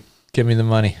home, like, give me the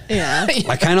money. Yeah.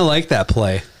 I kind of like that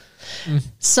play.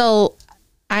 So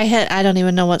I don't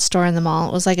even know what store in the mall.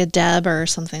 It was like a Deb or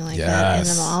something like that in the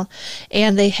Yes. mall.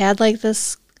 And they had like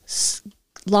this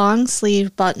long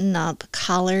sleeve button up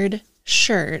collared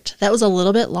shirt that was a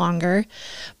little bit longer,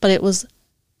 but it was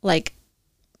like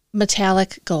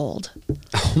metallic gold.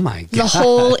 Oh my God. The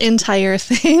whole entire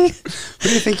thing. Who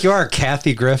do you think you are,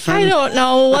 Kathy Griffin? I don't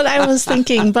know what I was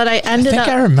thinking, but I I ended think up.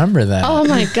 I remember that. Oh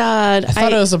my God. I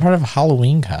thought it was a part of a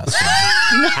Halloween costume.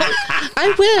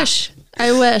 I wish.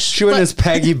 She went But as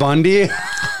Peggy Bundy.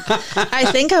 I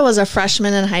think I was a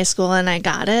freshman in high school and I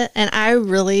got it. And I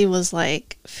really was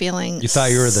like feeling You thought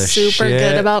you were the super shit?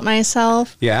 good about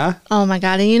myself. Yeah. Oh my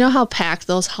God. And you know how packed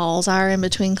those halls are in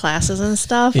between classes and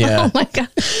stuff? Yeah. Oh my God.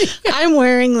 I'm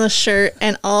wearing the shirt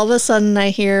and all of a sudden I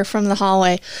hear from the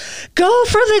hallway, go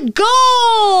for the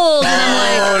gold. And I'm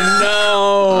like,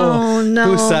 oh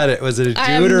no. Who said it? Was it a dude I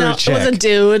have or no- a chick? It was a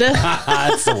dude.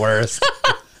 That's the worst.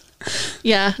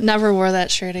 Yeah. Never wore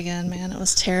that shirt again, man. It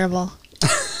was terrible.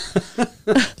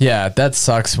 Yeah, that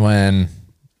sucks when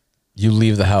you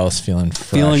leave the house feeling fresh.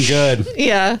 Feeling good.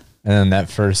 Yeah. And then that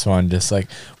first one just like,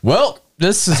 well,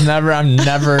 I'm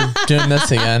never doing this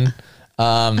again.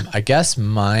 I guess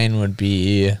mine would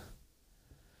be,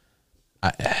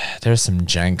 there's some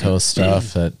Jenko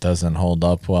stuff that doesn't hold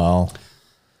up well.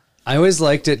 I always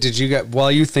liked it. Did you get,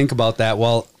 while you think about that,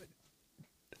 well,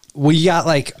 we got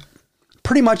like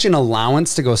pretty much an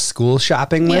allowance to go school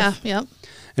shopping with. Yeah. Yep.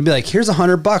 And be like, here's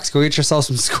 $100. Go get yourself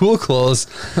some school clothes.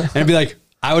 And it'd be like,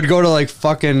 I would go to like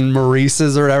fucking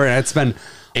Maurice's or whatever, and I'd spend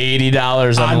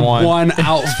 $80 on one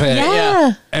outfit.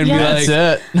 Yeah. And Yeah. be That's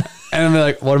like, it. and I'd be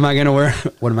like, what am I gonna wear?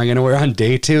 What am I gonna wear on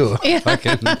day 2?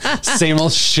 Fucking same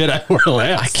old shit I wore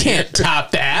last. I can't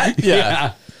top that.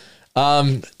 Yeah.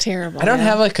 Terrible. I don't yeah.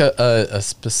 have like a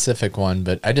specific one,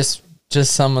 but I just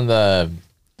some of the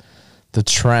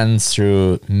trends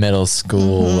through middle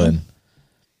school and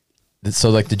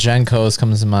so like the Jenkos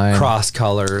comes to mind. Cross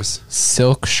colors.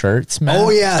 Silk shirts, man.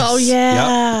 Oh yes. Oh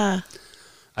yeah. Yep.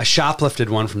 I shoplifted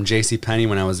one from JCPenney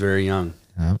when I was very young.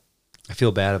 Yep. I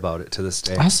feel bad about it to this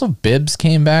day. Also, bibs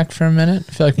came back for a minute.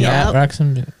 I feel like Matt Yep.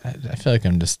 Wrexham. I feel like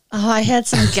I'm just Oh, I had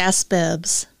some Guess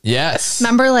bibs. yes.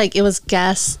 Remember, like it was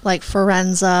Guess, like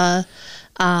Forenza,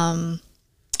 Carl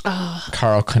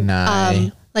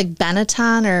Kanai. like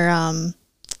Benetton, or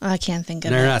I can't think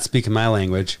of They're it. not speaking my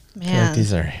language. I feel like Man,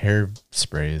 these are hair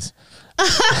sprays.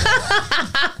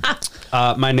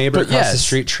 My neighbor But across the yes.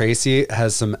 street, Tracy,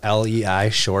 has some LEI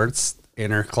shorts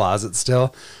in her closet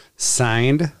still,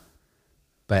 signed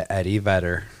by Eddie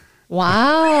Vedder. I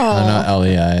wow. know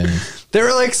LEI. They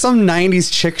were like some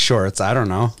 90s chick shorts. I don't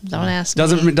know. Don't ask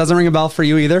Doesn't me. ring a bell for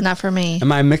you either? Not for me.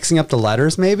 Am I mixing up the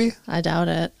letters maybe? I doubt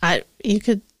it. You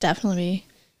could definitely be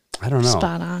I don't know.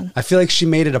 spot on. I feel like she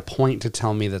made it a point to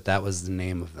tell me that was the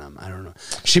name of them. I don't know.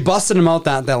 She busted them out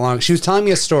that long. She was telling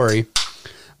me a story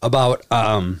about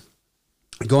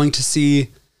going to see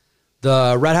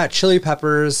the Red Hot Chili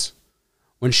Peppers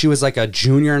when she was like a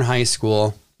junior in high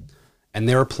school, and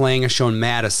they were playing a show in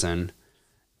Madison,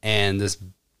 and this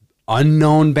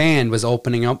unknown band was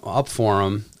opening up for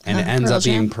them, and it ends Pearl up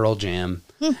being Jam? Pearl Jam.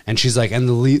 And she's like, and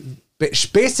the lead,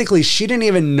 basically she didn't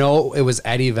even know it was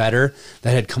Eddie Vedder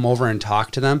that had come over and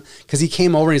talked to them, because he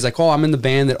came over and he's like, oh, I'm in the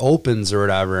band that opens or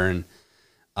whatever, and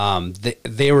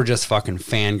they were just fucking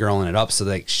fangirling it up. So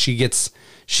like she gets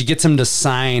him to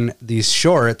sign these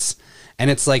shorts, and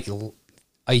it's like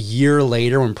a year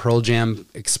later when Pearl Jam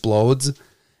explodes,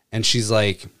 and she's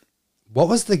like, what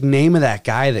was the name of that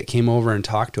guy that came over and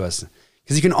talked to us?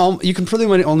 Because you can pretty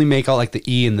only make out like the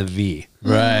E and the V.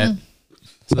 Right.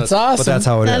 So That's awesome. But that's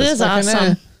how it is. That is Fucking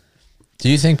awesome. Do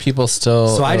you think people still?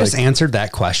 So I just like- answered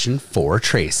that question for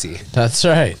Tracy. That's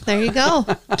right. There you go.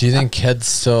 Do you think kids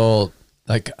still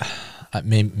like?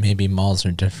 Maybe malls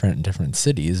are different in different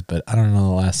cities, but I don't know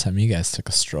the last time you guys took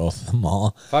a stroll through the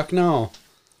mall. Fuck no.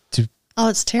 Oh,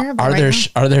 it's terrible. Are right there now.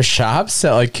 are there shops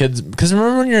that like kids? Because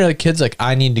remember when you're like kids, like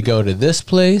I need to go to this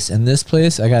place and this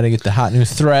place. I got to get the hot new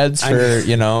threads for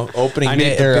opening I day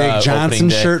need the or, Big Johnson opening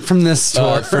day. shirt from this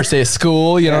store. First day of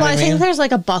school. You know Well, what I I mean? think there's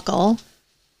like a buckle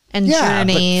and Yeah,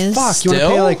 journeys. but fuck, you want to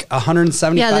Still? pay like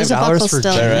 $175 Yeah, there's a buckle for still.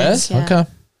 jeans? There is? Yeah.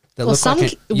 Okay. That Well, look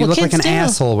like you look like an kids do.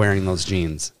 asshole wearing those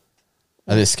jeans.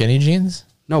 Are they skinny jeans?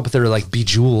 No, but they're like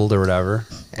bejeweled or whatever.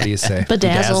 What do you say?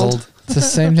 Bedazzled. It's the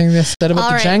same thing they said about All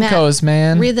the right, Jenkos,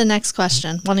 man. Read the next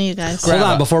question. One of you guys. Hold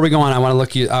on, before we go on, I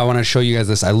want to show you guys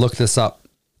this. I looked this up.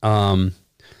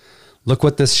 Look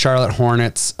what this Charlotte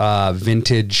Hornets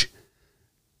vintage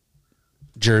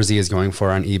jersey is going for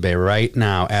on eBay right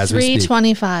now as we speak.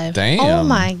 $325. Damn. Oh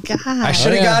my god. I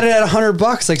should have got it at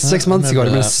 $100 like 6 months ago. It would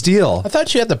have been a steal. I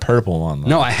thought you had the purple one. Though.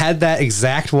 No, I had that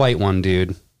exact white one,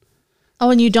 dude. Oh,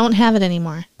 and you don't have it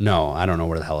anymore. No, I don't know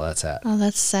where the hell that's at. Oh,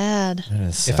 that's sad.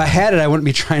 If I had it, I wouldn't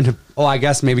be trying to. Oh, I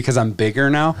guess maybe because I'm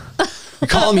bigger now. You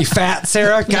calling me fat,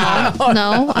 Sarah? God.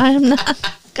 No, I'm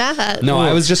not. God. No,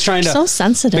 I was just trying to. So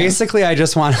sensitive. Basically, I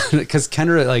just wanted, because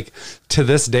Kendra, like, to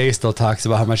this day still talks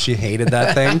about how much she hated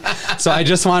that thing. So I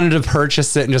just wanted to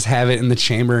purchase it and just have it in the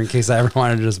chamber in case I ever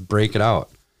wanted to just break it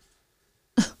out.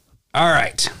 All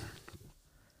right.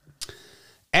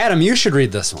 Adam, you should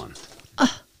read this one.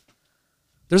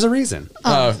 There's a reason.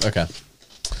 Oh, okay.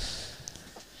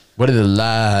 What are the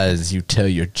lies you tell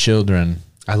your children?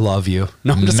 I love you.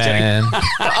 No, I'm just Man. kidding.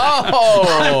 Oh,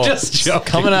 I'm just joking.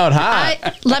 coming out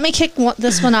hot. Let me kick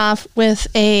this one off with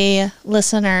a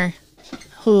listener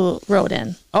who wrote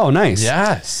in. Oh, nice.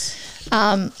 Yes.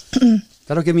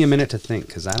 That'll give me a minute to think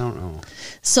because I don't know.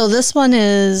 So this one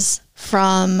is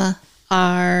from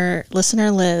our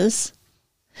listener, Liz.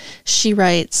 She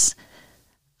writes,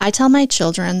 I tell my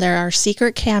children there are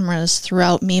secret cameras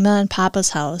throughout Mima and Papa's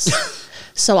house,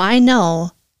 so I know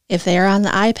if they are on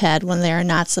the iPad when they are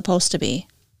not supposed to be.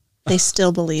 They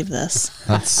still believe this.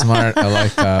 That's smart. I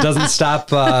like that. Doesn't stop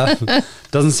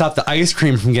the ice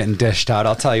cream from getting dished out.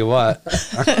 I'll tell you what.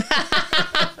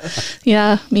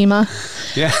 Yeah, Mima.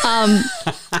 Yeah.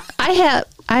 I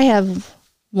have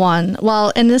one.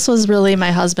 Well, and this was really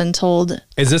my husband told.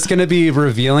 Is this going to be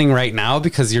revealing right now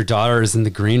because your daughter is in the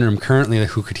green room currently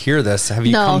who could hear this? Have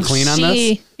you come clean on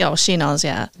this? Oh, she knows,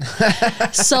 yeah.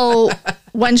 So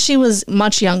when she was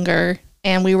much younger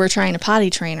and we were trying to potty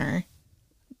train her,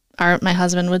 my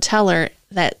husband would tell her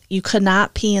that you could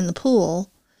not pee in the pool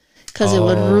because it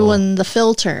would ruin the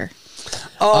filter.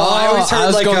 Oh, I always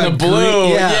heard like going a to blue.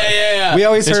 Green, Yeah. We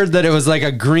always heard that it was like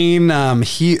a green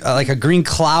like a green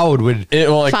cloud would It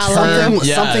will like Follow turn. you.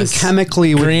 something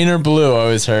chemically would, green or blue. I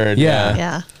always heard. Yeah.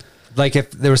 Yeah. like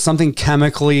if there was something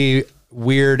chemically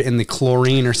weird in the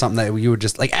chlorine or something that you would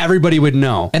just like everybody would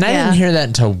know. And I Yeah. didn't hear that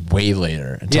until way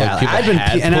later. Until Yeah, people I've been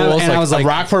had and pools. I was like the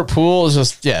Rockport pool is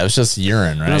just it was just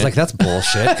urine, right? and I was like, that's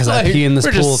bullshit because I Like, pee in this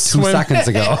we're pool just 2 swimming. seconds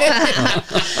ago.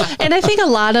 And I think a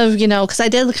lot of, because I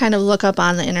did kind of look up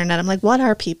on the internet. I'm like, what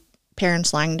are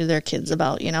parents lying to their kids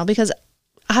about, because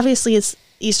obviously it's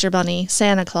Easter Bunny,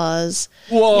 Santa Claus,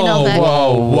 whoa, that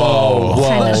whoa.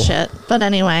 kind of shit. But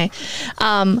anyway,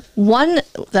 one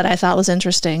that I thought was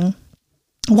interesting,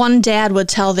 one dad would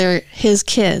tell his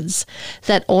kids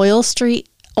that oil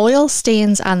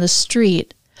stains on the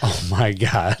street Oh my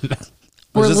god.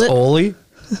 We're Was this Oli?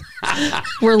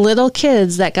 were little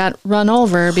kids that got run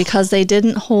over because they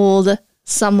didn't hold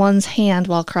someone's hand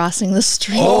while crossing the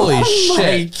street. Holy My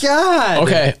shit. god.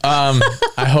 Okay,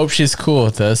 I hope she's cool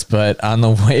with this, but on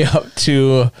the way up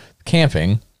to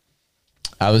camping,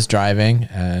 I was driving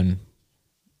and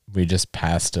we just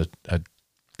passed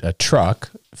a truck,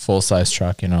 full-size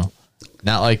truck,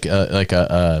 not like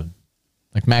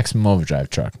Maximum Overdrive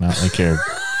truck, not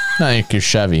like your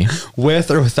Chevy.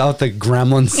 With or without the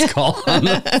gremlin skull on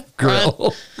the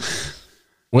grill?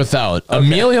 Without. Okay.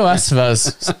 Emilio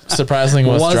Estevez surprisingly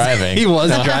was driving. He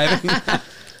was driving.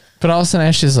 But all of a sudden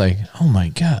Ashley's like, oh my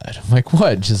God. I'm like,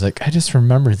 what? And she's like, I just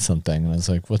remembered something. And I was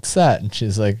like, what's that? And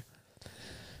she's like,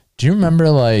 do you remember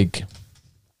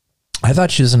I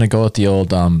thought she was going to go with the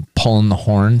old pulling the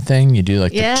horn thing. You do the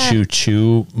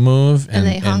choo-choo move. And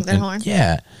they honk their horn.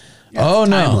 Yeah. Oh,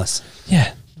 no. Timeless.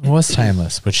 Yeah, it was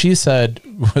timeless. But she said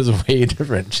was way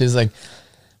different. She's like,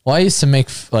 well, I used to make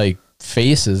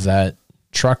faces at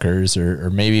truckers or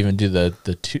maybe even do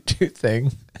the toot-toot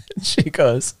thing. And she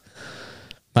goes,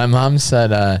 my mom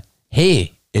said,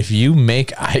 hey, if you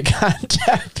make eye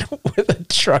contact with a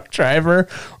truck driver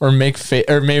or make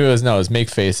maybe it was make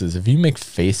faces. If you make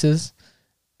faces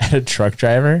at a truck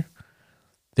driver,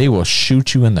 they will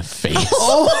shoot you in the face.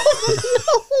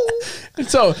 And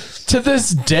so to this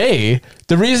day,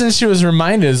 the reason she was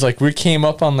reminded is we came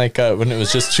up on when it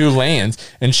was just 2 lanes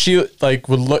and she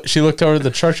she looked over at the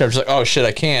truck driver. She's like, oh shit,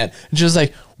 I can't. And she was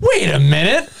like, wait a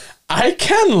minute. I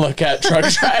can look at truck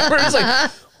drivers.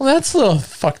 Well, that's a little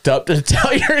fucked up to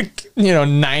tell your,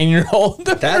 9-year-old.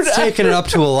 That's taking it up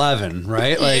to 11,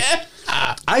 right?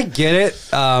 I get it.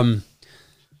 I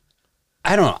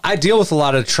don't know. I deal with a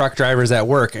lot of truck drivers at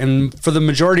work, and for the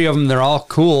majority of them, they're all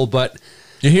cool. But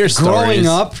You hear growing stories.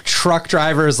 up, truck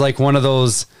driver is like one of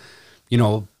those, you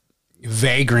know,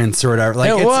 vagrants or whatever.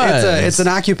 Like it's an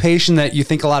occupation that you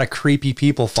think a lot of creepy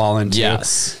people fall into.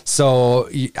 Yes. So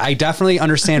I definitely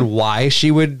understand why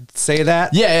she would say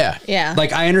that. Yeah. Yeah.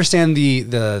 Like I understand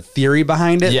the theory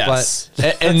behind it. Yes.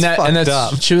 But and fucked that's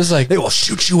up. she was like, They will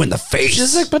shoot you in the face.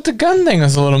 she's like, but the gun thing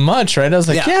was a little much, right? I was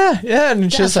like, yeah.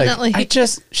 And she's Definitely. like,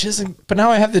 she's like, but now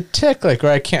I have the tick, like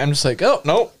where I can't. I'm just like, oh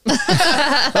nope.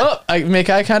 Oh, I make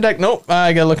eye contact. Nope,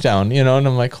 I gotta look down. You know, and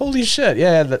I'm like, holy shit,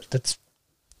 yeah, that's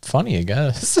funny, I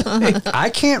guess. I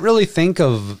can't really think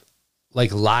of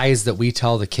like lies that we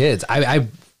tell the kids. I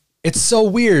it's so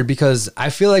weird because I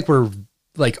feel like we're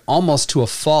like almost to a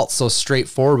fault so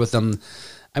straightforward with them.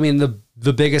 I mean,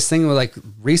 the biggest thing like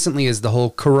recently is the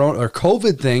whole corona or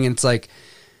COVID thing. And it's like,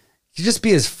 you just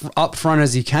be as upfront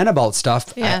as you can about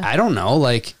stuff. Yeah. I don't know.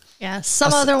 Like, Yeah.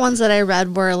 Some other ones that I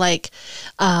read were like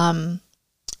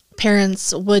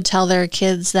parents would tell their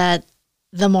kids that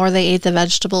the more they ate the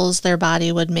vegetables, their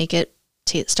body would make it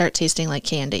start tasting like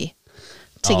candy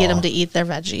to get them to eat their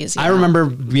veggies. I remember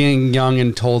being young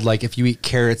and told like, if you eat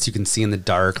carrots, you can see in the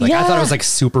dark. Like I thought it was like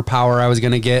superpower I was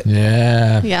going to get.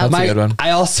 Yeah, Yeah. that's a good one. I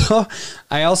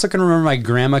also can remember my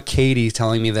grandma Katie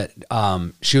telling me that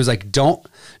she was like, don't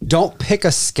pick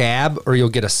a scab or you'll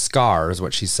get a scar is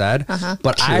what she said.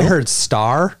 But I heard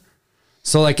star.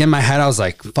 So like in my head, I was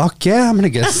like, fuck yeah, I'm going to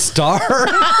get a star.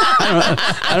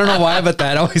 I don't know why, but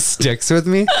that always sticks with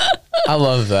me. I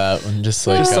love that one. Just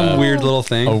like Just some weird little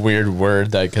thing. a weird word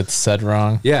that gets said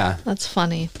wrong. Yeah. That's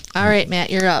funny. All right,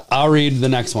 Matt, you're up. I'll read the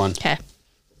next one. Okay.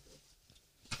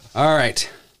 All right.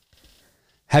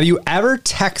 Have you ever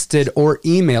texted or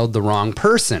emailed the wrong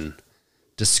person?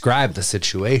 Describe the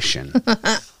situation.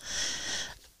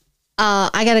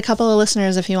 I got a couple of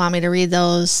listeners if you want me to read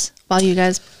those while you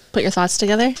guys put your thoughts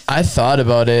together. I thought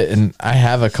about it, and I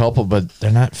have a couple, but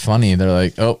they're not funny. They're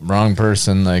like, oh, wrong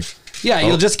person. Like, Yeah,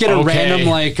 you'll just get a okay. random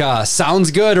like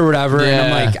sounds good or whatever, and I'm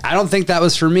Yeah. like, I don't think that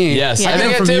was for me. yes, Yeah. I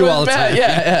think it from did you was all the bad. time.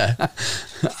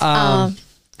 Yeah.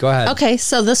 Go ahead. Okay,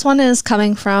 so this one is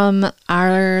coming from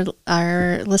our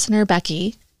listener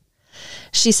Becky.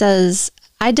 She says,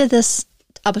 "I did this."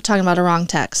 Talking about a wrong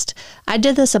text. I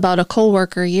did this about a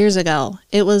coworker years ago.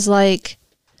 It was like,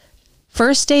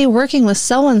 first day working with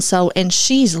so and so, and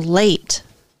she's late.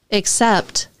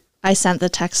 Except I sent the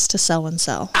text to so and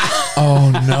so. Oh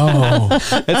no.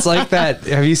 It's like that.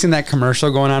 Have you seen that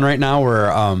commercial going on right now where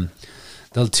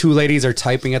the two ladies are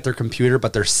typing at their computer,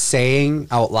 but they're saying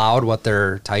out loud what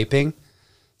they're typing?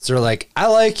 So they're like, I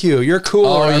like you. You're cool.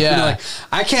 Oh, And yeah. they're like,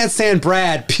 I can't stand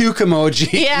Brad. Puke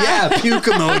emoji. Yeah. Yeah, puke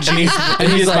emoji.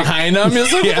 And he's like, behind him.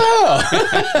 He's like,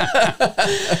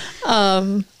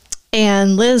 oh.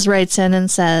 And Liz writes in and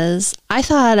says, I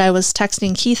thought I was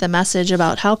texting Keith a message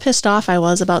about how pissed off I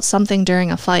was about something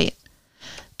during a fight.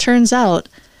 Turns out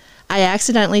I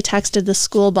accidentally texted the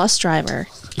school bus driver.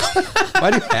 Why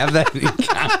do you have that in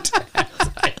context?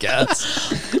 I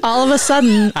guess. All of a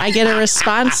sudden, I get a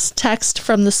response text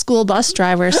from the school bus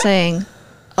driver saying,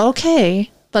 okay,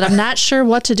 but I'm not sure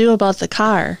what to do about the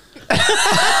car.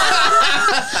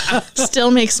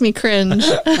 Still makes me cringe.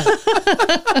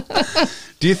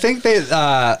 Do you think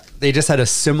they just had a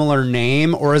similar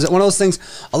name, or is it one of those things?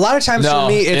 A lot of times No, for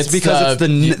me, it's because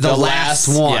it's the last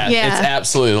one. Yeah, Yeah. it's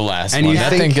absolutely the last And one. you That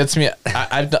think- thing gets me.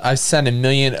 I've sent a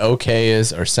million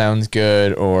okays or sounds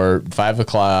good or 5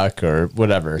 o'clock or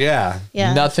whatever. Yeah.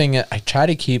 Yeah. Nothing. I try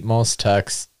to keep most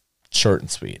texts short and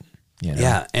sweet. You know?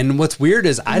 Yeah. And what's weird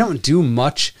is I don't do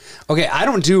much. Okay. I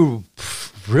don't do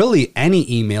really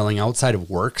any emailing outside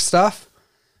of work stuff.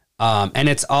 And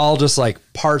it's all just like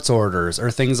parts orders or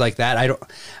things like that.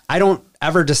 I don't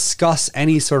ever discuss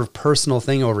any sort of personal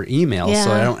thing over email. So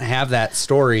Yeah. I don't have that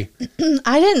story.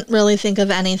 I didn't really think of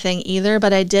anything either,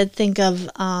 but I did think of,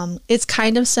 it's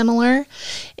kind of similar.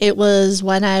 It was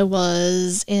when I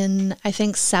was in, I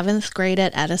think, 7th grade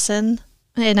at Edison,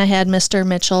 and I had Mr.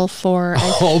 Mitchell for,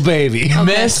 Oh, baby.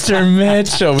 Mr.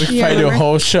 Mitchell. We could You probably do a remember?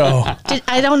 whole show.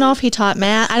 I don't know if he taught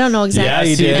math. I don't know exactly.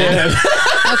 Yes, he did.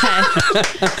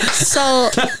 Okay. So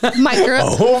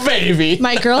Oh, baby.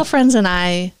 my girlfriends and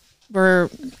I were,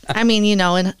 I mean, you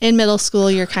know, in middle school,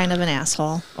 you're kind of an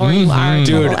asshole, or you are a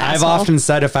Dude, total I've asshole. often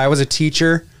said if I was a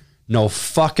teacher, no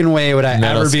fucking way would I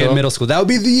Middle ever be in school? middle school. That would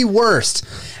be the worst.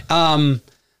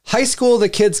 High school, the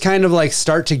kids kind of like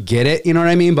start to get it, you know what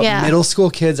I mean? But Yeah. middle school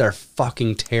kids are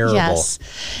fucking terrible. Yes.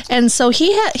 And so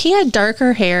he had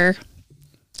darker hair,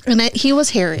 and he was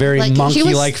hairy. Very Like, he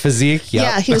monkey-like was- physique. Yep.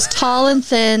 Yeah, he was tall and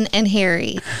thin and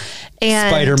hairy. And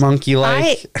Spider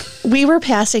monkey-like. we were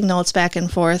passing notes back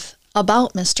and forth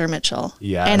about Mr. Mitchell.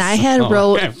 Yes. And I had Oh,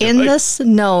 wrote I feel in like- this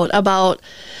note about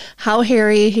how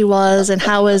hairy he was and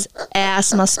how his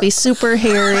ass must be super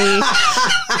hairy.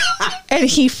 And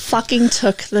he fucking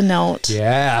took the note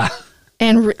Yeah.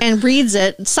 and reads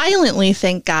it silently,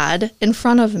 thank God, in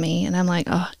front of me. And I'm like,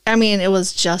 oh, I mean, it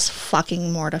was just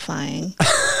fucking mortifying.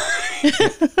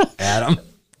 Adam.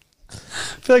 I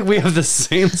feel like we have the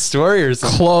same story or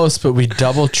something. Close, but we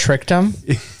double tricked him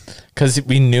because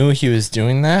we knew he was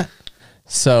doing that.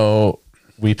 So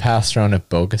we passed around a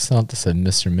bogus note that said,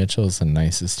 Mr. Mitchell is the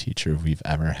nicest teacher we've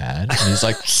ever had. And he's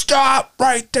like, stop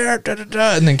right there. Da, da,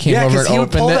 da, and then came Yeah, over because and he would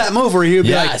opened pull it. that move where he would be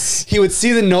Yes. like, he would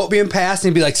see the note being passed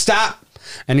and he'd be like, stop.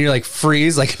 And you're like,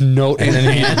 freeze, like note. And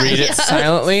then he'd read it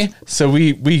silently. So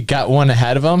we got one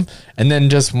ahead of him. And then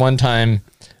just one time,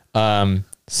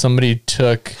 somebody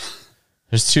took...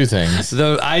 There's two things.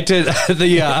 I did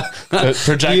the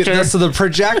projector? So the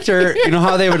projector, you know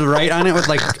how they would write on it with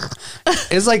like,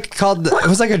 it's like called, it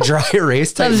was like a dry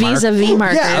erase type The vis-a-vis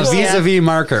markers. Yeah, a vis-a-vis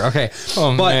marker. Okay.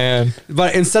 Oh, man.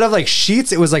 But instead of like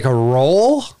sheets, it was like a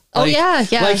roll. Oh, yeah.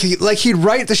 Like he'd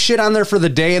write the shit on there for the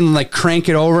day and like crank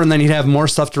it over and then he'd have more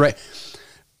stuff to write.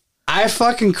 I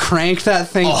fucking cranked that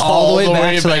thing all the way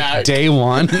back to like day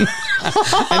one.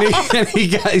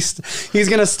 He's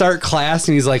going to start class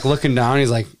and he's like looking down.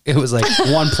 He's like, it was like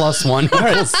 1 + 1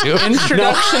 equals 2.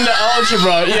 Introduction to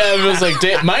algebra. Yeah, it was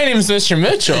like, my name's Mr.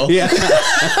 Mitchell. Yeah.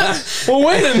 Well,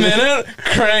 wait a minute.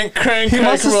 Crank. He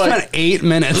must have spent 8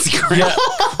 minutes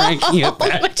cranking it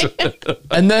back to it.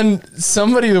 And then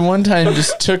somebody the one time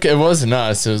just took, it wasn't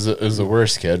us, it was the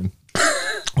worst kid.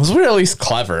 Was we at least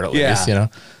clever, at least, you know?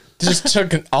 Just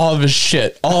took all of his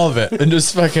shit, all of it, and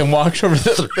just fucking walked over.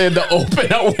 They had to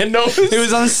open a window. It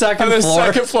was on the second on the floor.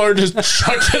 second floor, just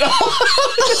chucked it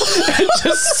all and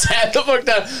just sat the fuck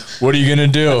down. What are you gonna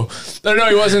do? No,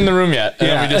 he wasn't in the room yet. And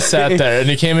then we just sat there, and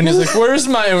he came in. He's like, "Where's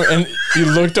my?" And he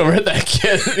looked over at that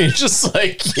kid, and he's just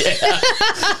like, "Yeah."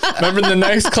 Remember the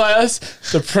next class,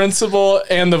 the principal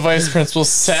and the vice principal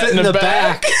sat in the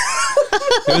back.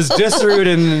 It was Disroot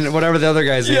and whatever the other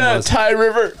guy's name Yeah, was. Ty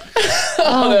River.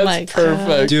 Oh, That's my perfect.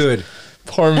 God. Dude.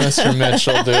 Poor Mr.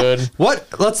 Mitchell, dude. What?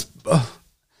 Let's.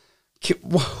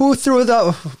 Who threw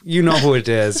the? You know who it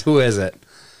is. Who is it?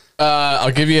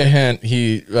 I'll give you a hint.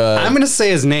 I'm going to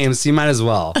say his name, so you might as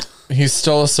well. He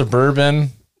stole a Suburban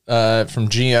from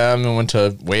GM and went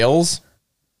to Wales.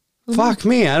 Fuck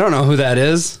me. I don't know who that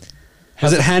is.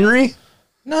 Was it Henry?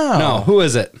 No. No. Who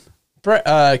is it?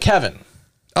 Kevin.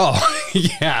 Oh,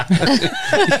 yeah.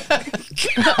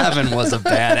 Kevin was a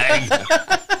bad egg.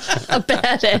 A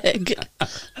bad egg.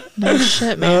 No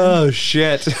shit, man. Oh,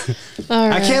 shit. All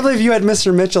right. I can't believe you had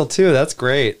Mr. Mitchell, too. That's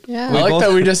great. Yeah. I like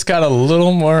that we just got a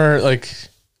little more, like...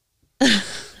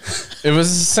 It was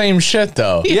the same shit,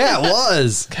 though. Yeah, it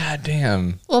was. God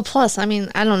damn. Well, plus, I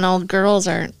mean, I don't know. Girls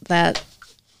aren't that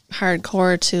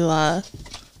hardcore to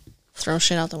throw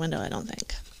shit out the window, I don't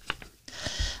think.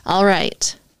 All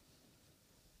right.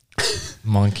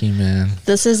 Monkey man.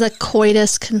 This is a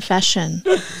coitus confession.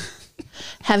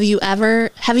 Have you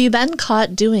been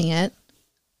caught doing it?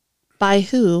 By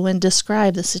who, and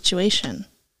describe the situation?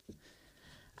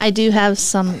 I do have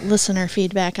some listener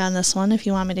feedback on this one if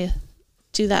you want me to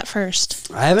do that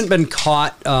first. I haven't been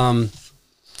caught.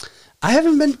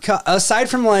 Aside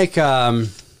from like, I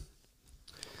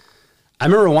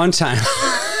remember one time.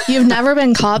 You've never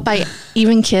been caught by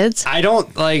even kids? I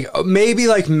don't like, maybe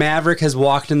like Maverick has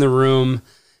walked in the room,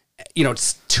 you know,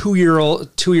 it's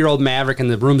two-year-old Maverick and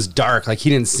the room's dark. Like he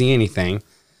didn't see anything,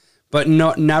 but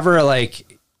no, never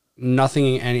like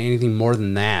anything more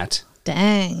than that.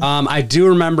 Dang. I do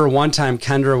remember one time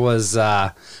Kendra was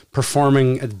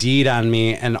performing a deed on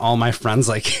me, and all my friends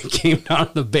like came down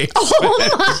to the basement.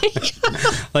 Oh my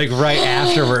God. Like right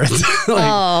afterwards.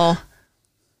 Like,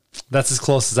 that's as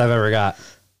close as I've ever got.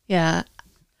 Yeah.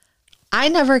 I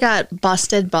never got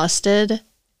busted,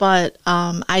 but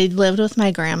I lived with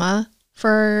my grandma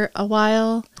for a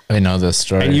while. I know this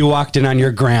story. And you walked in on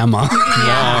your grandma.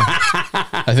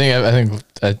 I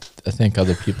think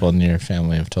other people in your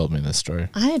family have told me this story.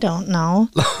 I don't know.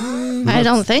 I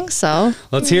don't think so.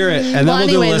 Let's hear it, and then we'll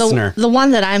do a listener. The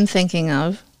one that I'm thinking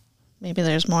of, maybe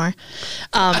there's more.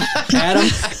 Adam,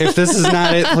 if this is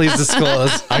not it, please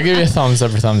disclose. I'll give you a thumbs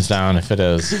up or thumbs down if it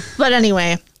is. But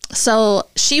anyway, so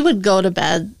she would go to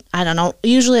bed, I don't know,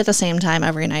 usually at the same time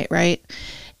every night, right?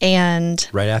 And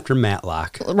Right after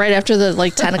Matlock. right after the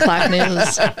like 10 o'clock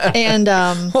news. And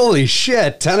Holy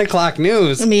shit, 10 o'clock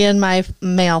news. me and my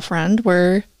male friend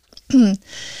were, well,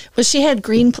 she had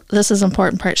green, this is an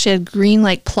important part, she had green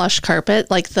like plush carpet,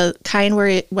 like the kind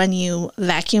where when you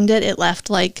vacuumed it, it left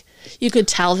like, you could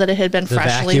tell that it had been The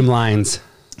freshly. vacuum lines.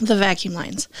 the vacuum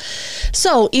lines.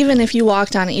 So even if you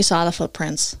walked on it, you saw the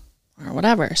footprints or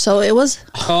whatever. So it was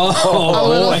a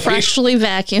little freshly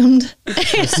vacuumed.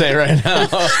 Say right now,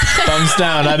 thumbs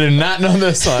down. I did not know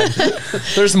this one.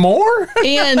 There's more?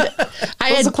 And I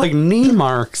Those had, look like knee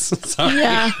marks. Sorry.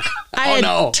 yeah, I had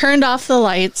no. turned off the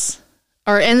lights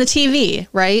and the TV,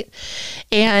 right?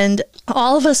 And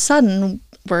all of a sudden,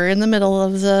 we're in the middle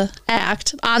of the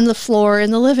act on the floor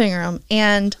in the living room,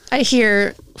 and I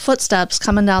hear footsteps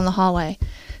coming down the hallway.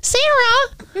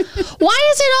 Sarah,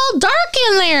 why is it all dark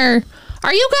in there?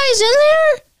 Are you guys in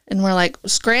there? And we're like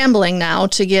scrambling now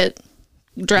to get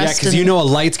Yeah, dressed. because you know a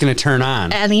light's going to turn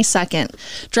on. Any second,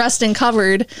 dressed and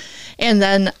covered. And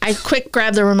then I quick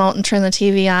grab the remote and turn the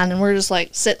TV on, and we're just like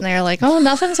sitting there like, oh,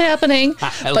 nothing's happening.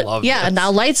 I But love yeah, this.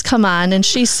 now lights come on, and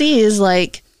she sees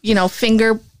like,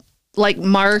 finger like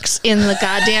marks in the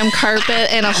goddamn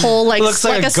carpet and a whole like Looks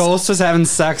like a ghost was having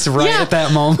sex right Yeah, at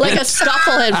that moment. like a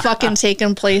scuffle had fucking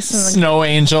taken place in the Snow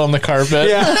angel on the carpet.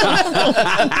 yeah.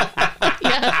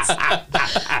 yes.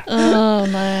 Oh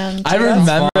man. I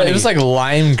remember funny. it was like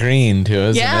lime green too,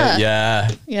 isn't Yeah. it?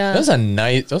 Yeah. Yeah. That was a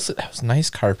nice that was nice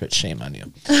carpet. Shame on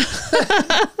you.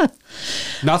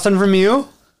 Nothing from you?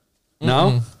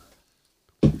 No?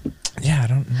 Yeah, I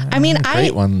don't know. I mean,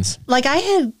 great ones. Like I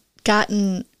had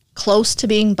gotten close to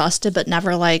being busted, but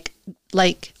never like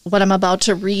what I'm about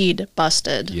to read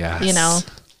busted. Yes.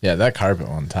 Yeah, that carpet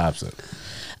one tops it.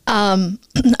 All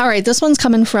right, this one's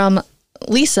coming from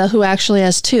Lisa, who actually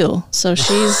has two. So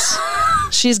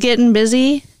she's getting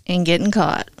busy and getting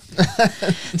caught.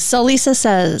 So Lisa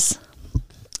says,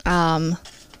 a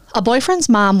boyfriend's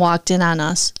mom walked in on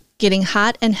us getting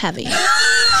hot and heavy.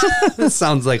 This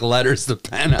sounds like letters to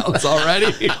pen house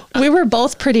already. We were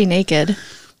both pretty naked.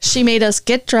 She made us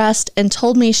get dressed and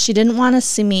told me she didn't want to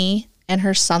see me and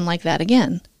her son like that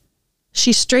again.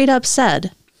 She straight up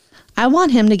said, I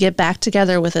want him to get back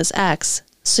together with his ex,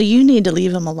 so you need to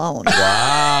leave him alone.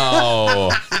 Wow.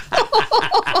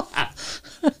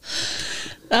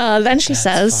 Then she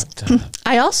says,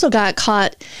 I also got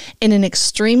caught in an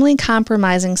extremely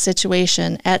compromising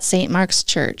situation at St. Mark's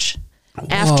Church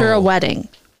after a wedding,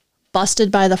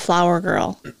 busted by the flower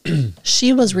girl.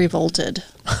 She was revolted.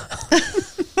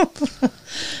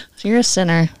 You're a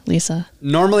sinner, Lisa.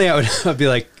 Normally I would be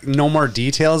like, no more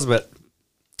details, but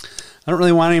I don't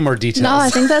really want any more details. No, I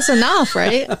think that's enough,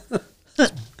 right?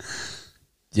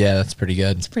 Yeah, that's pretty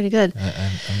good. Pretty good.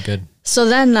 I'm good. So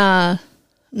then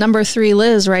number 3,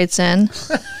 Liz, writes in,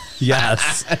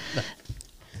 Yes.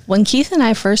 when Keith and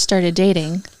I first started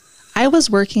dating, I was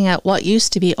working at what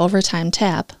used to be Overtime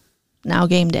Tap, now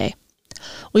Game Day.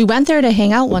 We went there to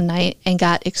hang out one night and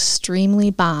got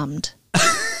extremely bombed.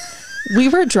 We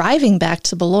were driving back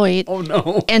to Beloit Oh,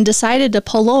 no. and decided to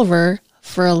pull over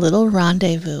for a little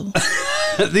rendezvous.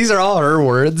 These are all her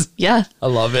words. Yeah. I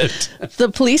love it. The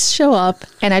police show up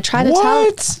and I try to tell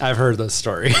I've heard this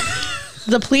story.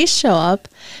 the police show up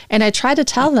and I try to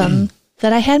tell them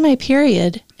that I had my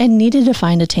period and needed to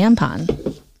find a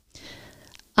tampon.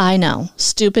 I know,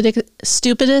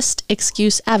 stupidest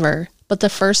excuse ever, but the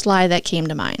first lie that came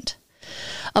to mind.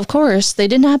 Of course, they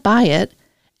did not buy it,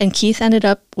 and Keith ended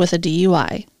up with a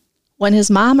DUI. When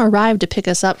his mom arrived to pick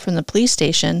us up from the police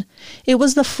station, it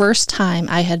was the first time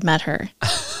I had met her.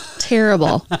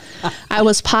 Terrible. I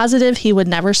was positive he would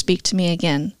never speak to me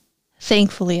again.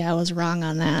 Thankfully, I was wrong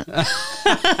on that.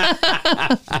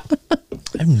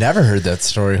 I've never heard that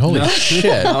story. Holy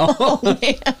shit. Oh,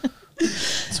 man.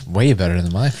 It's way better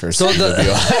than my first So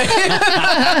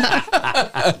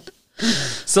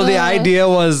So the idea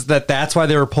was that's why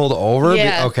they were pulled over?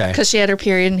 Yeah, Okay. because she had her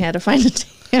period and had to find a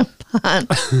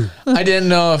tampon. I didn't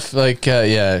know if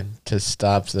to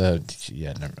stop the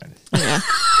never mind. Yeah.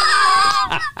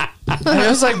 I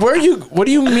was like, what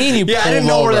do you mean you Yeah, I pulled didn't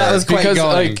know where that over? was quite because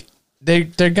going. like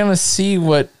they're gonna see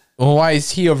why is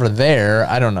he over there?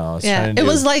 I don't know. I was Yeah, trying to it do-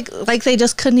 was like they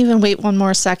just couldn't even wait one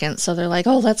more second. So they're like,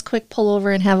 oh, let's quick pull over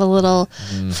and have a little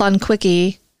fun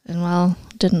quickie. And well,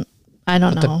 I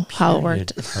don't know how it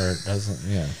worked. Part doesn't,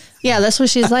 yeah. Yeah, that's what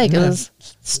she's like. It was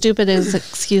stupidest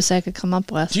excuse I could come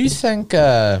up with. Do you think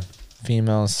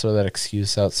females throw that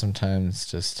excuse out sometimes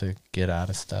just to get out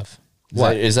of stuff?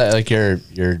 Is that like your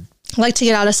Like to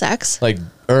get out of sex? like,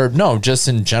 or no, just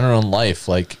in general in life,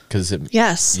 like because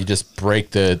Yes. you just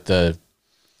break the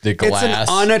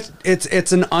glass.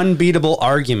 It's an unbeatable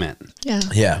argument. Yeah.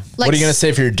 Yeah. Like What are you gonna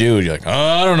say for your dude? You're like, oh,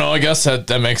 I don't know. I guess that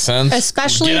makes sense.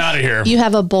 Especially get out of here. you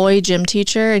have a boy gym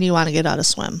teacher and you want to get out of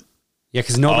swim. Yeah,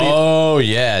 because nobody. Oh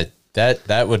yeah,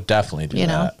 that would definitely do You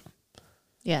know. that.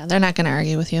 Yeah, they're not going to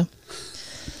argue with you.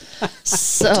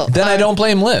 So Then I don't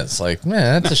blame Liz. Like,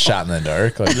 man, that's a shot in the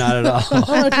dark. Like, Not at all. oh,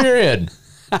 my period.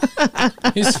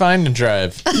 He's fine to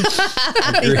drive.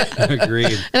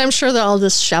 Agreed. And I'm sure they're all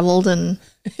disheveled and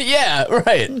Yeah,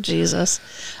 right. Jesus.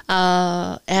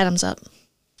 Adam's up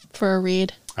for a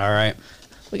read. All right.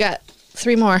 We got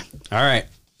 3 more. All right.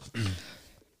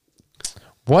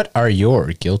 What are your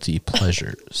guilty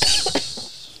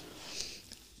pleasures?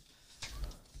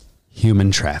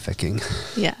 Human trafficking.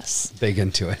 Yes. Big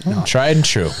into it. No. Tried and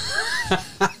true.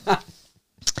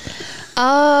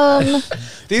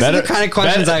 These are the kind of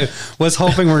questions I was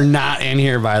hoping were not in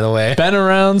here, by the way. Been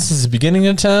around since the beginning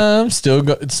of time. It's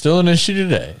still an issue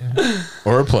today,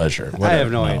 or a pleasure. I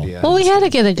have no idea. Well, we had to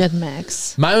get a good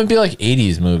mix. Mine would be like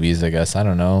 80s movies, I guess. I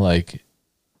don't know. Like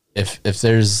if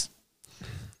there's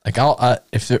like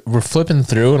we're flipping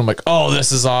through and I'm like, oh,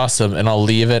 this is awesome, and I'll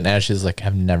leave it, and Ashley's like,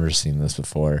 I've never seen this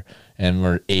before, and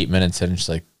we're 8 minutes in, and she's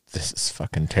like, this is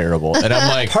fucking terrible, and I'm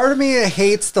like, Part of me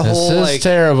hates the this whole is like,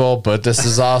 terrible, but this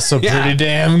is also Yeah. pretty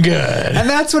damn good. and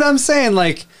that's what I'm saying.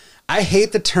 Like, I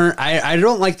hate the term. I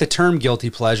don't like the term guilty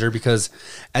pleasure because,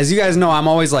 as you guys know, I'm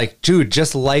always like, dude,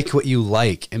 just like what you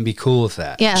like and be cool with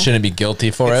that. Yeah. Shouldn't be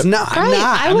guilty for It's it. not. I'm Right,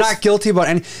 not. I I'm was- not guilty about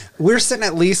any. We're sitting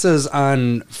at Lisa's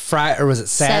on Friday, or was it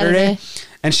Saturday?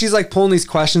 And she's like pulling these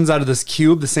questions out of this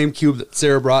cube, the same cube that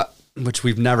Sarah brought, which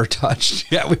we've never touched.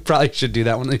 Yeah, we probably should do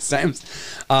that one of these times.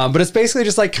 But it's basically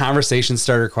just like conversation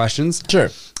starter questions. Sure.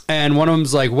 And one of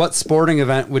them's like, what sporting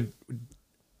event would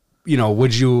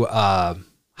you,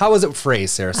 how was it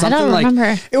phrased, Sarah? Something like,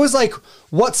 remember. it was like,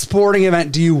 what sporting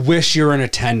event do you wish you were in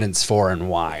attendance for and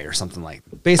why? Or something like,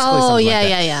 basically. Oh, something yeah, like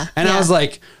that. yeah. And I Yeah. was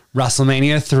like,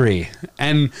 WrestleMania 3.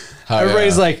 And Oh,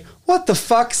 everybody's yeah. like, what the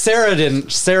fuck? Sarah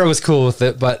didn't. Sarah was cool with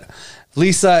it, but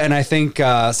Lisa and I think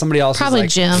somebody else Probably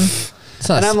was like, Jim. It's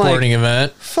not And a I'm like- sporting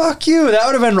event. fuck you. That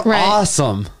would have been Right.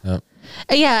 awesome.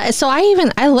 Yeah. So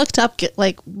I looked up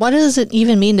like what does it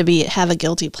even mean to have a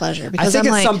guilty pleasure? I Because think I'm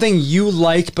it's like, something you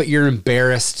like, but you're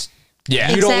embarrassed. Yeah.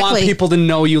 You don't want Exactly. people to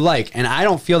know you like. And I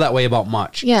don't feel that way about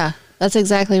much. yeah, that's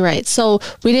exactly right. So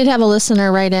we did have a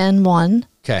listener write in one,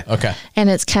 Okay. Okay. and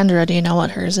it's Kendra. Do you know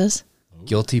what hers is?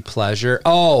 Guilty pleasure.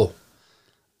 Oh,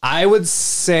 I would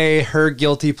say her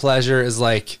guilty pleasure is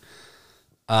like,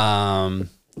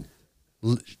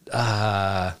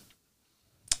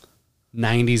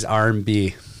 90s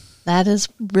R&B. That is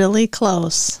really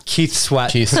close. Keith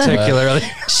Sweat, Keith Sweat. particularly.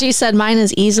 She said mine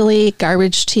is easily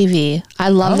garbage TV. I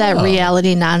love that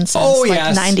reality nonsense, Oh, like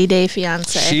yes. 90 Day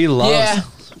Fiance. She loves. Yeah.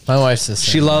 My wife's the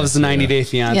same. She loves the 90 Day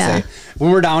Fiance. Yeah.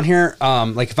 When we're down here,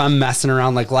 like if I'm messing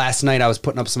around, like last night I was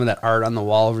putting up some of that art on the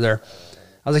wall over there.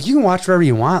 I was like, you can watch whatever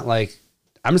you want. Like,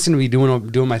 I'm just gonna be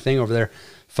doing my thing over there.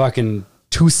 Fucking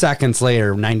 2 seconds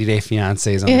later, 90 Day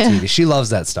Fiance is on Yeah. the TV. She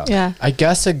loves that stuff. Yeah. I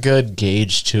guess a good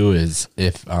gauge too is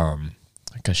if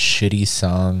like a shitty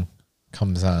song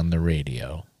comes on the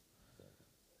radio.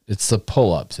 It's the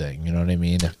pull up thing, you know what I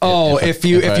mean? If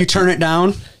you turn it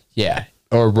down, yeah,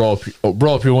 or roll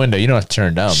up your window. You don't have to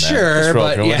turn it down. Man. Sure, Just roll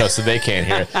up but your yeah. window so they can't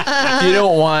hear it. You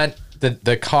don't want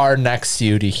the car next to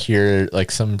you to hear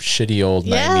like some shitty old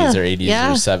Yeah, 90s or 80s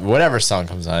yeah. or 70s, whatever song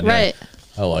comes on. you're Right.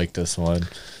 like, I like this one.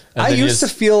 And I then you used to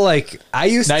just- feel like now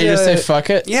you just say fuck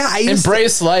it. Yeah, I used to-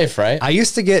 embrace life, right? I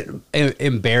used to get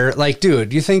embarrassed. Like, dude,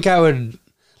 do you think I would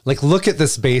like look at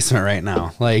this basement right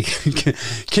now? Like,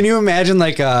 can you imagine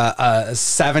like a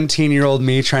 17-year-old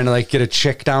me trying to like get a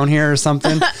chick down here or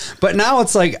something? But now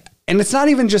it's like, and it's not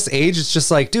even just age. It's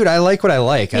just like, dude, I like what I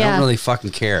like. I Yeah. don't really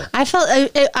fucking care. I felt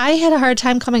I had a hard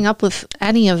time coming up with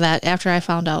any of that after I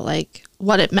found out like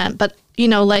what it meant. But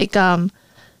like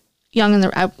Young and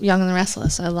the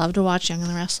Restless. I love to watch Young and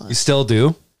the You Restless. still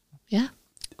do? Yeah,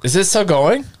 Is this still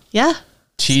going? yeah.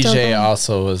 Still TJ going.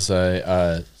 also was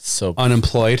a soap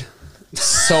Unemployed?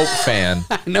 fan.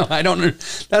 No, I don't know.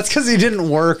 That's because he didn't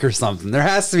work or something. There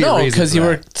has to be a No, reason because for he that.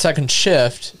 worked second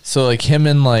shift. So like him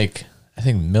and like I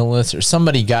think Millis or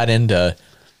somebody got into.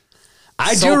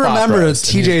 I do soap remember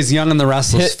operas, and TJ's Young and the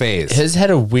Restless his, phase. his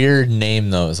had a weird name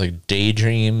though. It was like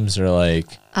Daydreams or like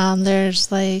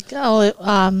There's like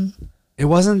it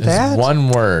wasn't it was that. one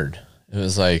word. It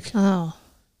was like oh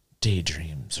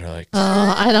Daydreams or like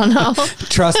I don't know.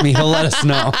 Trust me, he'll let us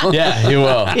know. yeah, he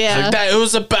will. It's Yeah. like, that it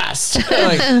was the best.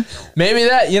 Like maybe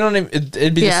that you know what I mean?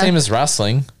 It'd be the Yeah. same as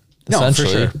wrestling. No, for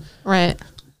Essentially. sure. Right.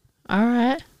 All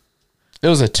right. It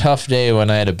was a tough day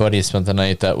when I had a buddy spent the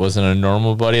night that wasn't a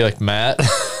normal buddy like Matt.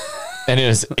 And it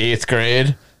was 8th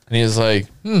grade. And he was like,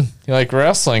 you like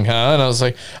wrestling, huh? And I was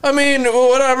like, I mean,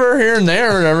 whatever, here and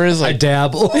there, whatever. He's I like,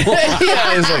 dabble.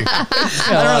 yeah, he's like, I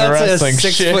don't know, that's a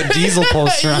 6-foot diesel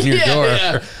poster on your Yeah, door.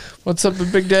 yeah. What's up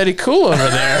with Big Daddy Cool over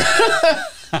there?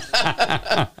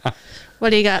 What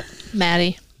do you got,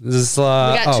 Maddie? This is, We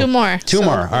got 2 more. Two so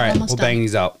more. All we're right, almost we'll done. bang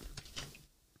these out.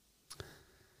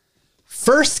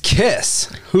 First kiss.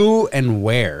 Who and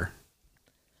where?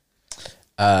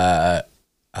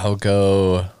 I'll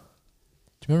go.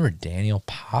 Do you remember Daniel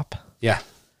Pop? Yeah.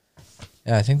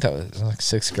 Yeah, I think that was like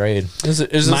 6th grade.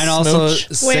 Is Mine also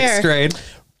 6th Where? grade.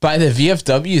 by the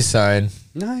VFW sign.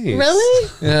 Nice. Really?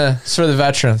 Yeah, it's for the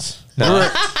veterans. No.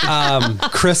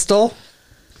 Crystal.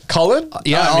 Cullen?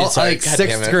 Yeah, Oh, I mean, all, sorry, like God 6th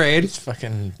damn it. grade. It's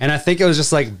fucking. And I think it was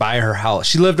just like by her house.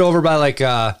 She lived over by like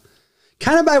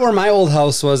kind of by where my old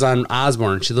house was on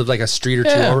Osborne. She lived like a street or two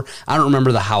Yeah. over. I don't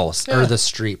remember the house or the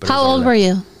street. But it How was over old there. were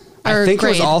you? I Or think it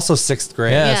grade? was also 6th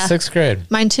grade. Yeah, Yeah. 6th grade.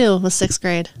 Mine too was 6th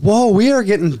grade. Whoa, we are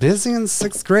getting busy in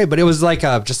 6th grade, but it was like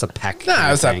just a peck. Nah,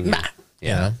 it was a. thing. Nah.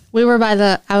 Yeah.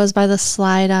 I was by the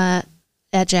slide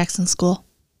at Jackson School.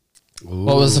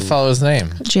 What was the fellow's name?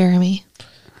 Jeremy.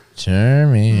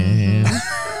 Jeremy.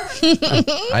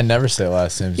 I never say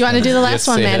last names. You want to do the last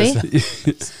one, Maddie?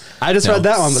 I just No. read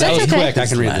that one, but that was That's okay. quick. I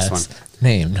can read this one.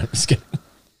 Name. No, I'm just kidding.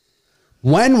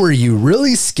 When were you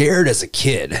really scared as a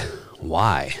kid?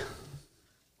 Why?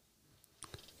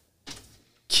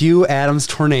 Cue Adam's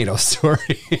tornado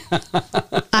story.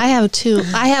 I have two.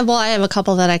 I have a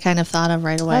couple that I kind of thought of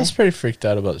right I away. was pretty freaked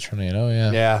out about the tornado.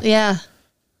 Yeah. Yeah.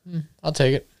 Yeah. I'll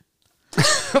take it.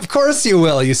 Of course you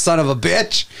will, you son of a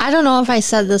bitch. I don't know if I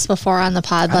said this before on the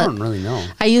pod, I but don't really know.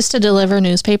 I used to deliver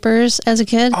newspapers as a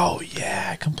kid. Oh yeah,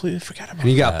 I completely forgot about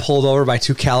And you got pulled over by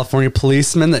 2 California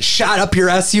policemen that shot up your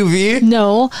SUV.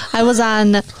 No, I was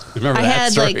on. Remember I that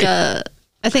had story?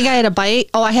 I think I had a bike.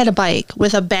 Oh, I had a bike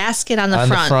with a basket on the on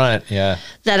front the front. Yeah.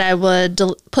 that I would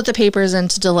put the papers in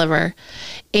to deliver.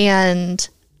 And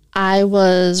I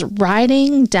was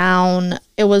riding down,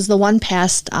 it was the one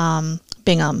past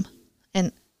Bingham.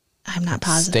 And I'm not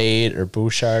positive. State or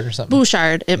Bouchard or something.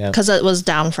 Bouchard, because it was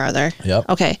down farther. Yep.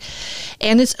 Okay.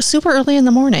 And it's super early in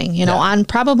the morning, Yeah. on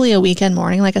probably a weekend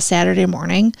morning, like a Saturday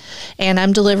morning. And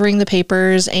I'm delivering the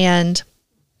papers and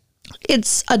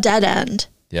it's a dead end.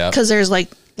 Yeah. Because there's like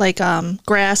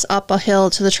grass up a hill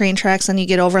to the train tracks and you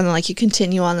get over and then you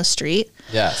continue on the street.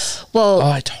 Yes. Well,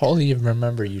 Oh, I totally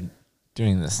remember you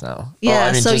doing this now. Yeah, Oh,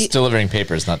 I mean, so just delivering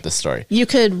papers, not this story. you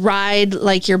could ride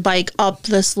your bike up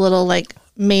this little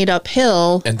made up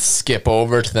hill. And skip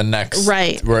over to the next.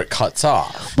 Right. Where it cuts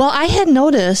off. Well, I had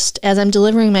noticed as I'm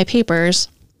delivering my papers,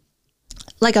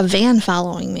 a van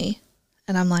following me.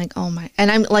 And I'm like, oh my. And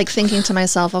I'm thinking to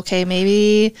myself, okay,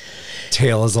 maybe.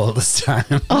 Tail is all this time.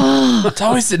 It's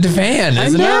always the van,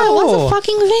 isn't Yeah, it? what's a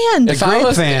fucking van? If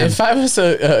great van. If I was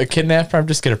a kidnapper, I'm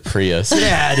just get a Prius.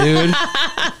 Yeah, dude.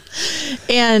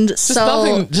 And Just so.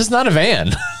 nothing. Just not a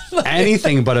van.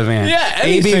 Anything but a van. Yeah,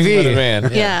 anything ABV. but a van.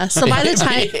 Yeah. So by the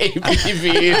time.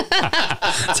 ABV.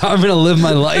 That's how I'm going to live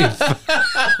my life.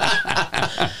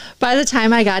 By the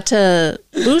time I got to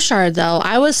Bouchard, though,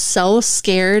 I was so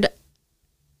scared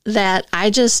that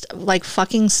I just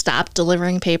fucking stopped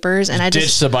delivering papers, and I Ditch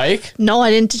just the bike. no,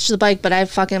 I didn't ditch the bike, but I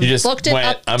fucking You just booked it went,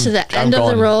 up I'm- to the I'm end of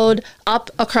the going. road,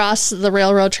 up across the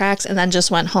railroad tracks, and then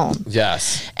just went home.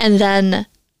 Yes. And then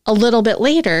a little bit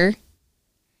later,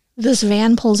 this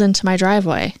van pulls into my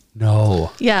driveway.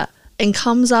 No. Yeah, and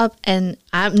comes up, and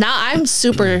I'm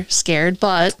super scared,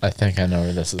 but I think I know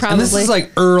where this is. Probably. And this is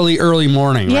early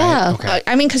morning, yeah, right? Okay.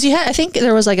 I mean, because I think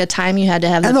there was a time you had to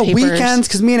have And the papers. weekends,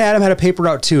 because me and Adam had a paper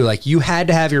route too. You had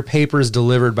to have your papers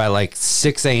delivered by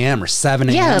 6 a.m. or 7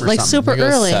 a.m. Yeah, or something. super I think it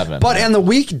was early. 7. But on the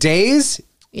weekdays,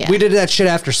 Yeah. we did that shit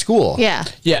after school. Yeah.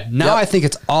 yeah. Now Yep. I think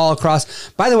it's all across.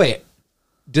 By the way,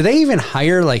 do they even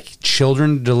hire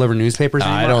children to deliver newspapers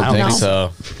anymore? I don't think know.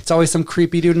 so. It's always some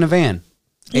creepy dude in a van.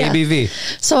 Yeah. ABV.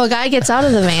 So a guy gets out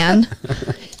of the van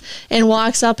and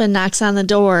walks up and knocks on the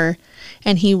door,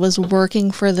 and he was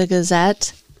working for the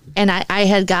Gazette, and I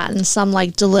had gotten some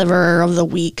deliverer of the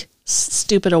week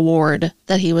stupid award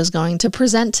that he was going to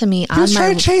present to me He was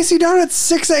trying to chase you down at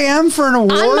 6 a.m. for an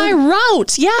award. on my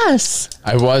route. Yes.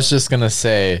 I was just gonna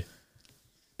say,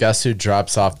 guess who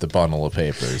drops off the bundle of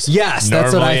papers? Yes,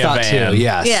 that's what Normally I a thought van. too.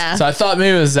 Yes. Yeah. So I thought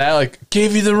maybe it was that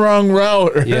gave you the wrong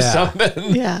route or Yeah.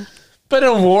 something. Yeah. But an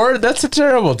award, that's a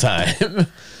terrible time.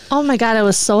 Oh my God, I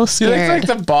was so You look scared. like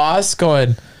the boss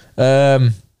going,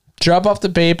 drop off the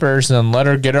papers and let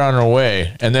her get her on her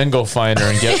way, and then go find her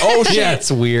and get. Oh shit, Yeah,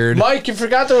 it's weird. Mike, you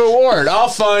forgot the reward. I'll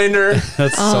find her.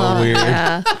 That's so weird.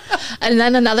 Yeah. And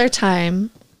then another time.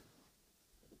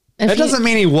 if That you- doesn't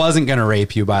mean he wasn't going to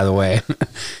rape you, by the way.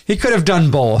 He could have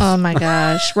done both. Oh my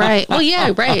gosh. Right. Well,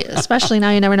 yeah, right. Especially now,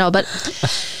 you never know. But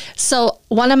so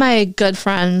one of my good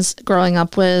friends growing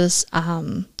up was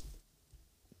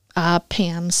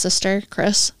Pam's sister,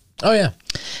 Chris, Oh yeah.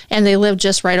 and they lived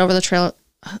just right over the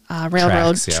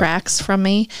railroad Tracks, yeah. tracks from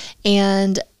me.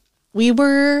 And we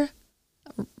were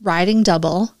riding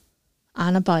double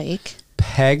on a bike.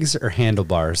 Pegs or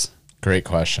handlebars? Great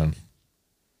question.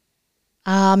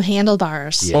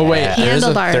 Handlebars. Yeah. Oh wait,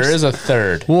 Handlebars. there is a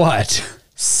third What?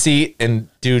 seat, and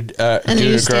dude, then you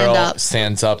dude or stand girl up.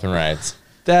 stands up and rides.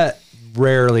 That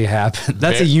rarely happens.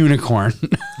 That's a unicorn.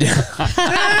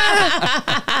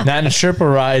 Not in a triple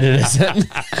ride, it isn't.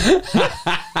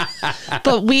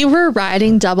 But we were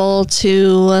riding double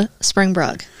to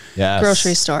Springbrook Yes.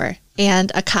 grocery store,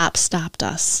 and a cop stopped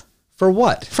us For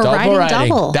what? for riding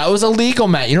double. That was illegal,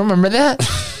 Matt. You don't remember that?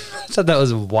 I thought that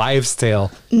was a wives'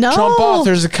 tale. No. Jump off.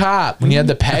 There's a cop. When you had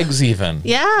the pegs, even.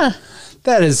 Yeah.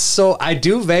 That is so. I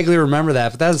do vaguely remember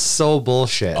that, but that is so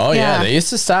bullshit. Oh yeah, Yeah. they used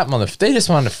to stop They just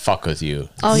wanted to fuck with you.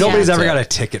 Oh, Nobody's yeah. ever got a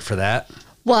ticket for that.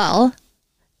 Well,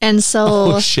 and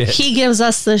so Oh, shit. he gives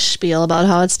us this spiel about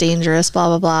how it's dangerous, blah,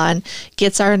 blah, blah, and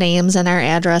gets our names and our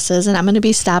addresses. And I'm going to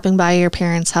be stopping by your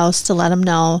parents' house to let them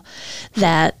know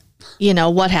that,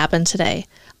 what happened today.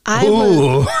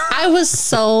 Ooh. I was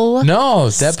so No,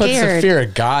 that puts the Scared. fear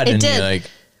of God It in did. you. Like,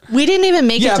 we didn't even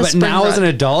make Yeah, it to but now as an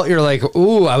Springbrook. adult, you're like,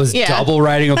 ooh, I was Yeah. double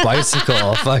riding a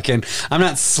bicycle. Fucking, I'm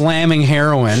not slamming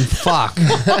heroin. Fuck.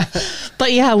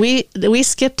 But yeah, we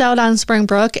skipped out on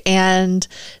Springbrook, and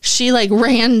she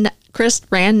Chris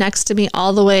ran next to me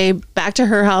all the way back to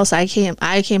her house. I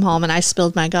came home and I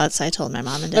spilled my guts. I told my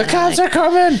mom and dad, the cops are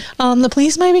coming. the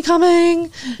police might be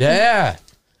coming. Yeah.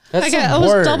 That's I the was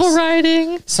worst. double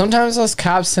riding. Sometimes those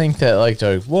cops think that,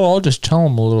 they're like, well, I'll just tell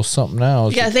them a little something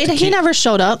else. Yeah, he never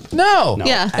showed up. No.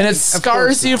 Yeah. And it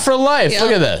scars you for life. Yeah.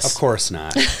 Look at this. Of course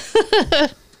not.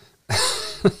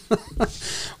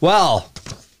 Well,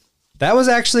 that was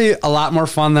actually a lot more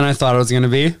fun than I thought it was going to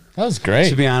be. That was great.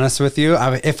 To be honest with you,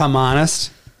 if I'm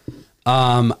honest,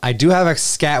 I do have a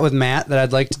scat with Matt that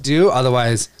I'd like to do.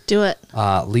 Otherwise, Do it.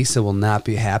 Lisa will not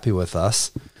be happy with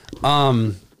us.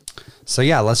 So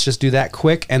yeah, let's just do that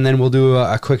quick, and then we'll do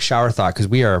a quick shower thought because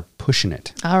we are pushing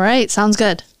it. All right, sounds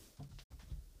good.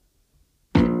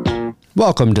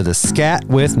 Welcome to the Scat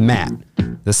with Matt,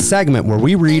 the segment where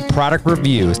we read product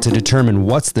reviews to determine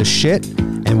what's the shit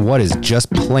and what is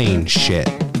just plain shit.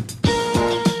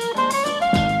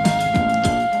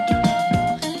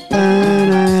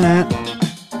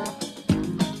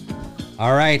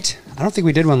 All right. I don't think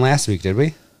we did one last week, did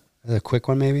we? A quick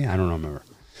one, maybe? I don't remember.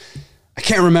 I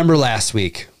can't remember last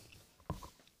week.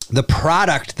 The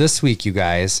product this week, you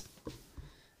guys,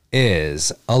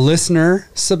 is a listener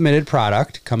submitted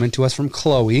product coming to us from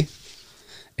Chloe.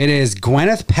 It is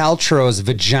Gwyneth Paltrow's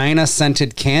vagina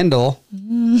scented candle.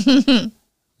 The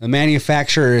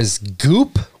manufacturer is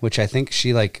Goop, which I think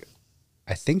she's like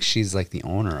the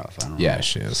owner of. I don't know. Yeah,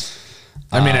 she is.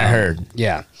 I mean, I heard.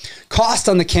 Yeah. Cost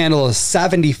on the candle is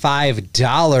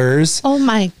 $75 Oh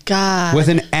my God. with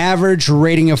an average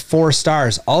rating of 4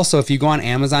 stars. Also, if you go on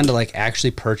Amazon to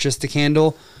actually purchase the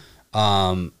candle,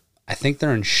 I think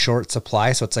they're in short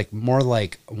supply, so it's more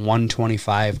like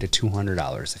 $125 to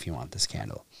 $200 if you want this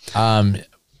candle.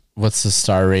 What's the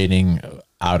star rating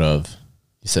out of?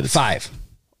 You said it's 5.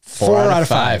 4 out of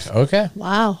 5. Okay.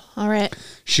 Wow. All right.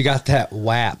 She got that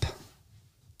WAP.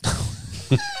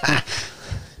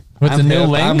 With I'm the new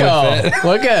hip, I'm lingo. with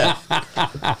Look at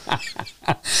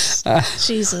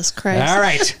Jesus Christ. All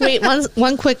right. Wait,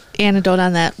 one quick anecdote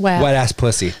on that. Wow. Wet ass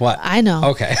pussy. What? I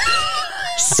know. Okay.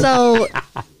 So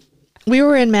we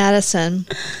were in Madison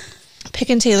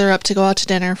picking Taylor up to go out to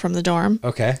dinner from the dorm.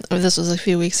 Okay. This was a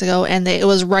few weeks ago, and it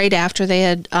was right after they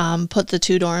had put the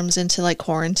 2 dorms into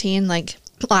quarantine,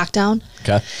 lockdown.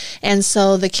 Okay. And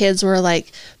so the kids were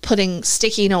putting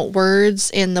sticky note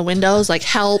words in the windows,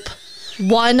 help.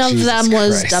 One of Jesus them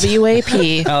was Christ. WAP.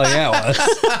 Hell yeah, it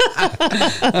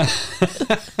was.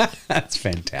 That's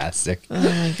fantastic. Oh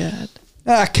my God.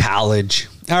 College.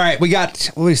 All right, we got.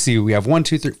 Let me see. We have 1,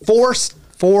 2, 3,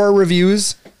 4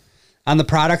 reviews on the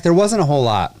product. There wasn't a whole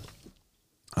lot,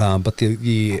 but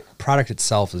the product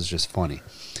itself is just funny.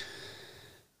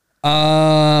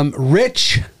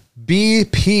 Rich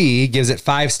BP gives it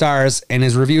 5 stars, and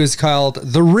his review is called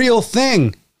 "The Real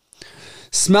Thing."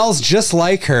 Smells just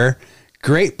like her.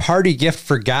 Great party gift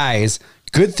for guys.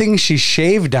 Good thing she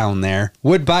shaved down there.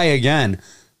 Would buy again.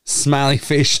 Smiley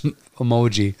face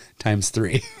emoji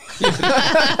 ×3.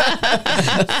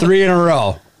 3 in a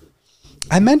row.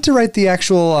 I meant to write the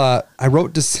actual, I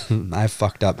wrote this, I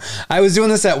fucked up. I was doing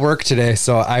this at work today,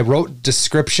 so I wrote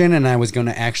description, and I was going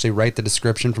to actually write the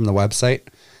description from the website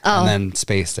and then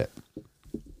spaced it.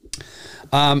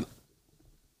 The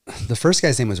first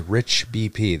guy's name was Rich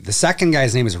BP. The second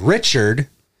guy's name is Richard.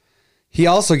 He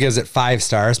also gives it 5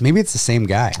 stars. Maybe it's the same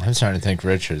guy. I'm starting to think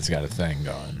Richard's got a thing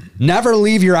going. Never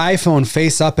leave your iPhone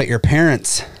face up at your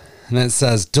parents. And then it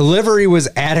says, delivery was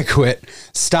adequate.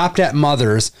 Stopped at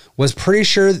Mother's. Was pretty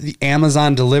sure the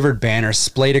Amazon delivered banner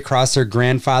splayed across her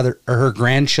grandfather or her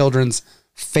grandchildren's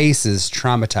faces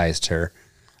traumatized her.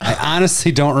 I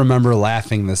honestly don't remember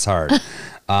laughing this hard.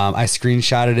 I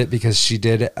screenshotted it because she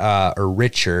did, or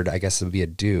Richard, I guess it would be a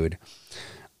dude,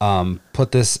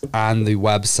 put this on the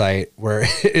website where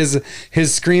his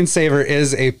screensaver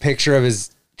is a picture of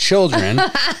his children,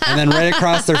 and then right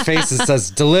across their faces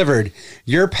says, delivered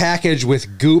your package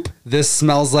with goop. This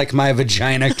smells like my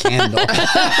vagina candle.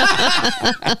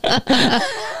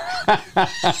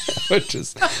 which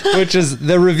is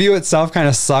the review itself kind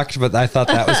of sucked, but I thought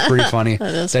that was pretty funny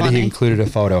that funny. He included a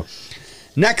photo.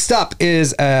 Next up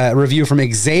is a review from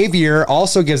Xavier,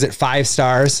 also gives it 5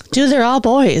 stars. Dude, they're all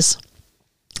boys.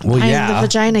 Well, Behind yeah, the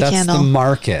vagina that's candle. the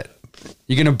market.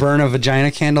 You gonna burn a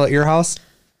vagina candle at your house?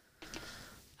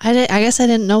 I guess I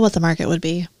didn't know what the market would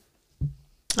be.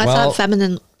 I Well-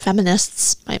 thought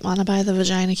feminists might want to buy the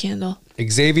vagina candle.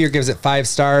 Xavier gives it 5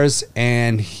 stars,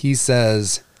 and he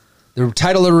says the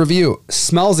title of the review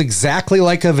smells exactly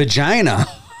like a vagina.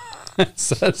 It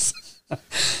says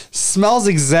smells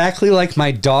exactly like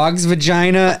my dog's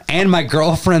vagina and my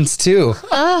girlfriend's too.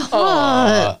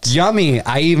 What? Yummy.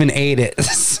 I even ate it.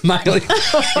 Smiley face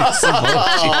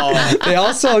emoji. They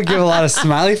also give a lot of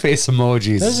smiley face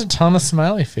emojis. There's a ton of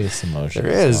smiley face emojis There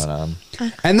is. going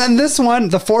on. And then this one,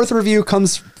 the 4th review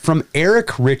comes from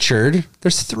Eric Richard.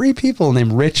 There's 3 people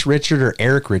named Rich Richard or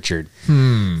Eric Richard.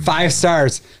 5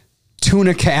 stars.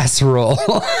 Tuna casserole.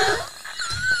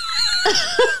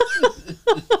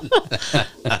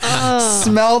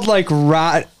 Smelled like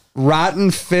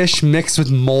rotten fish mixed with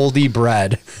moldy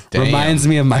bread. Damn. Reminds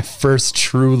me of my first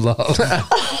true love.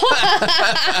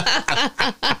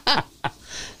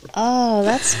 Oh,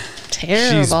 that's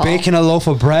terrible. She's baking a loaf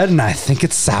of bread, and I think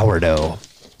it's sourdough.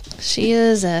 She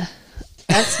is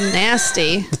that's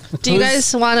nasty. Do you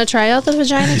guys want to try out the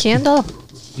vagina candle?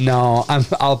 No,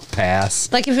 I'll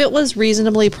pass. Like, if it was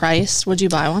reasonably priced, would you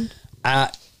buy one?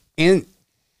 And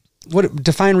what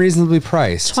define reasonably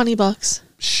priced? $20.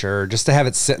 Sure, just to have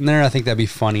it sitting there, I think that'd be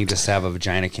funny. Just to have a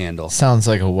vagina candle. Sounds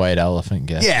like a white elephant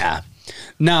gift. Yeah.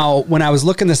 Now, when I was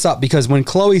looking this up, because when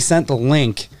Chloe sent the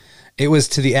link, it was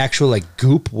to the actual like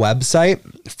Goop website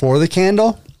for the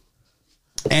candle,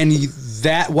 and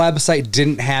that website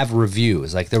didn't have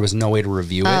reviews. Like there was no way to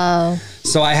review it.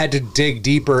 So I had to dig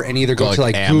deeper and either go Go to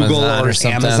like like Google Amazon or or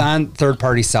something. Amazon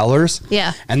third-party sellers.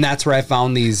 Yeah. And that's where I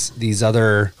found these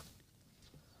other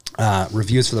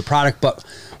reviews for the product. But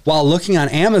while looking on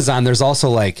Amazon, there's also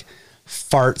like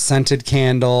fart scented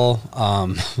candle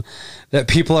that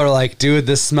people are like, dude,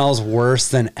 this smells worse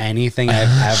than anything I've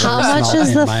ever How much smelled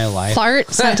is in the my life. fart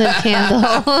scented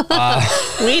candle?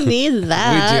 We need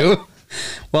that. We do.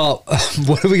 Well,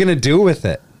 what are we gonna do with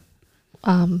it?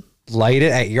 Light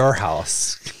it at your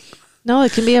house. No,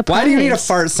 it can be a prize. Why do you need a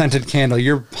fart scented candle?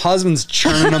 Your husband's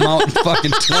churning them out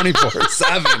fucking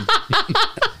 24/7.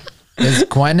 Is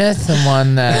Gwyneth the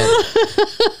one that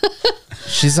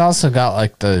she's also got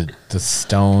like the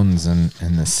stones and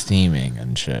the steaming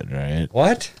and shit, right?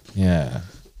 What? Yeah.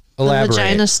 The Elaborate.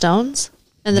 vagina stones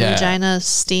and the Yeah. vagina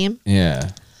steam?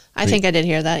 Yeah. I think I did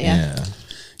hear that, yeah. Yeah.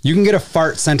 You can get a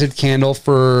fart scented candle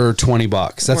for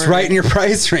 $20. That's Word. right in your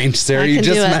price range, Sarah. I You can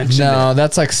just do it. mentioned it. No,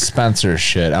 that's like Spencer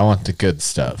shit. I want the good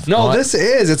stuff. No, What? this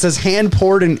is. It says hand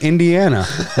poured in Indiana.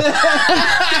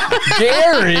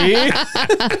 Gary.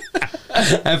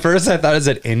 At first, I thought it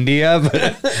said India,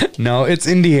 but no, it's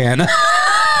Indiana.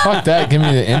 Fuck that. Give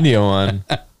me the India one.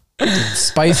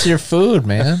 Spice your food,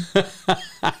 man.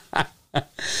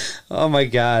 Oh my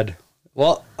God.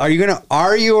 Well, are you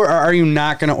or are you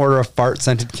not gonna order a fart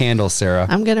scented candle, Sarah?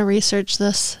 I'm going to research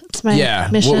this. It's my Yeah.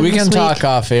 mission Well, we this can week. talk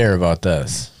off air about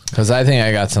this because I think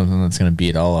I got something that's going to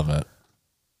beat all of it.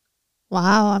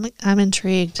 Wow, I'm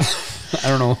intrigued. I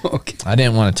don't know. Okay. I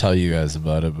didn't want to tell you guys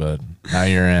about it, but now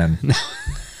you're in.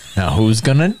 Now who's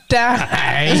going to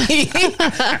die?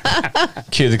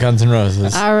 Cue the Guns N'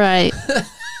 Roses. All right.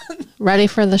 Ready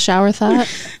for the shower thought?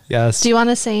 Yes. Do you want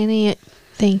to say any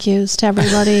thank yous to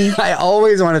everybody I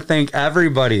always want to thank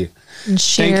everybody. and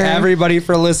share? Thank everybody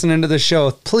for listening to the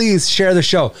show. Please share the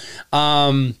show.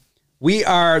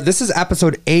 This is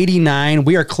episode 89.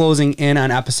 We are closing in on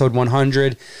episode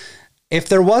 100. If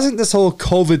there wasn't this whole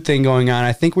COVID thing going on,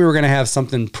 I think we were going to have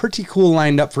something pretty cool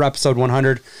lined up for episode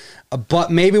 100.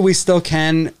 But maybe we still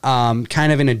can,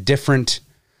 kind of in a different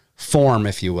form,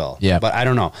 if you will. Yeah. But I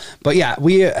don't know. But yeah,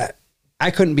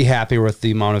 I couldn't be happier with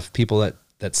the amount of people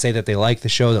that say that they like the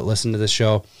show, that listen to the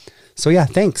show. So yeah,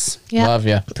 thanks. Yeah. Love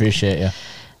you. Appreciate you.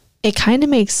 It kind of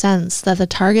makes sense that the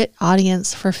target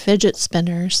audience for fidget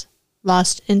spinners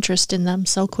lost interest in them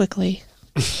so quickly.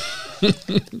 Like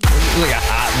a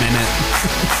hot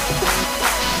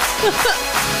minute.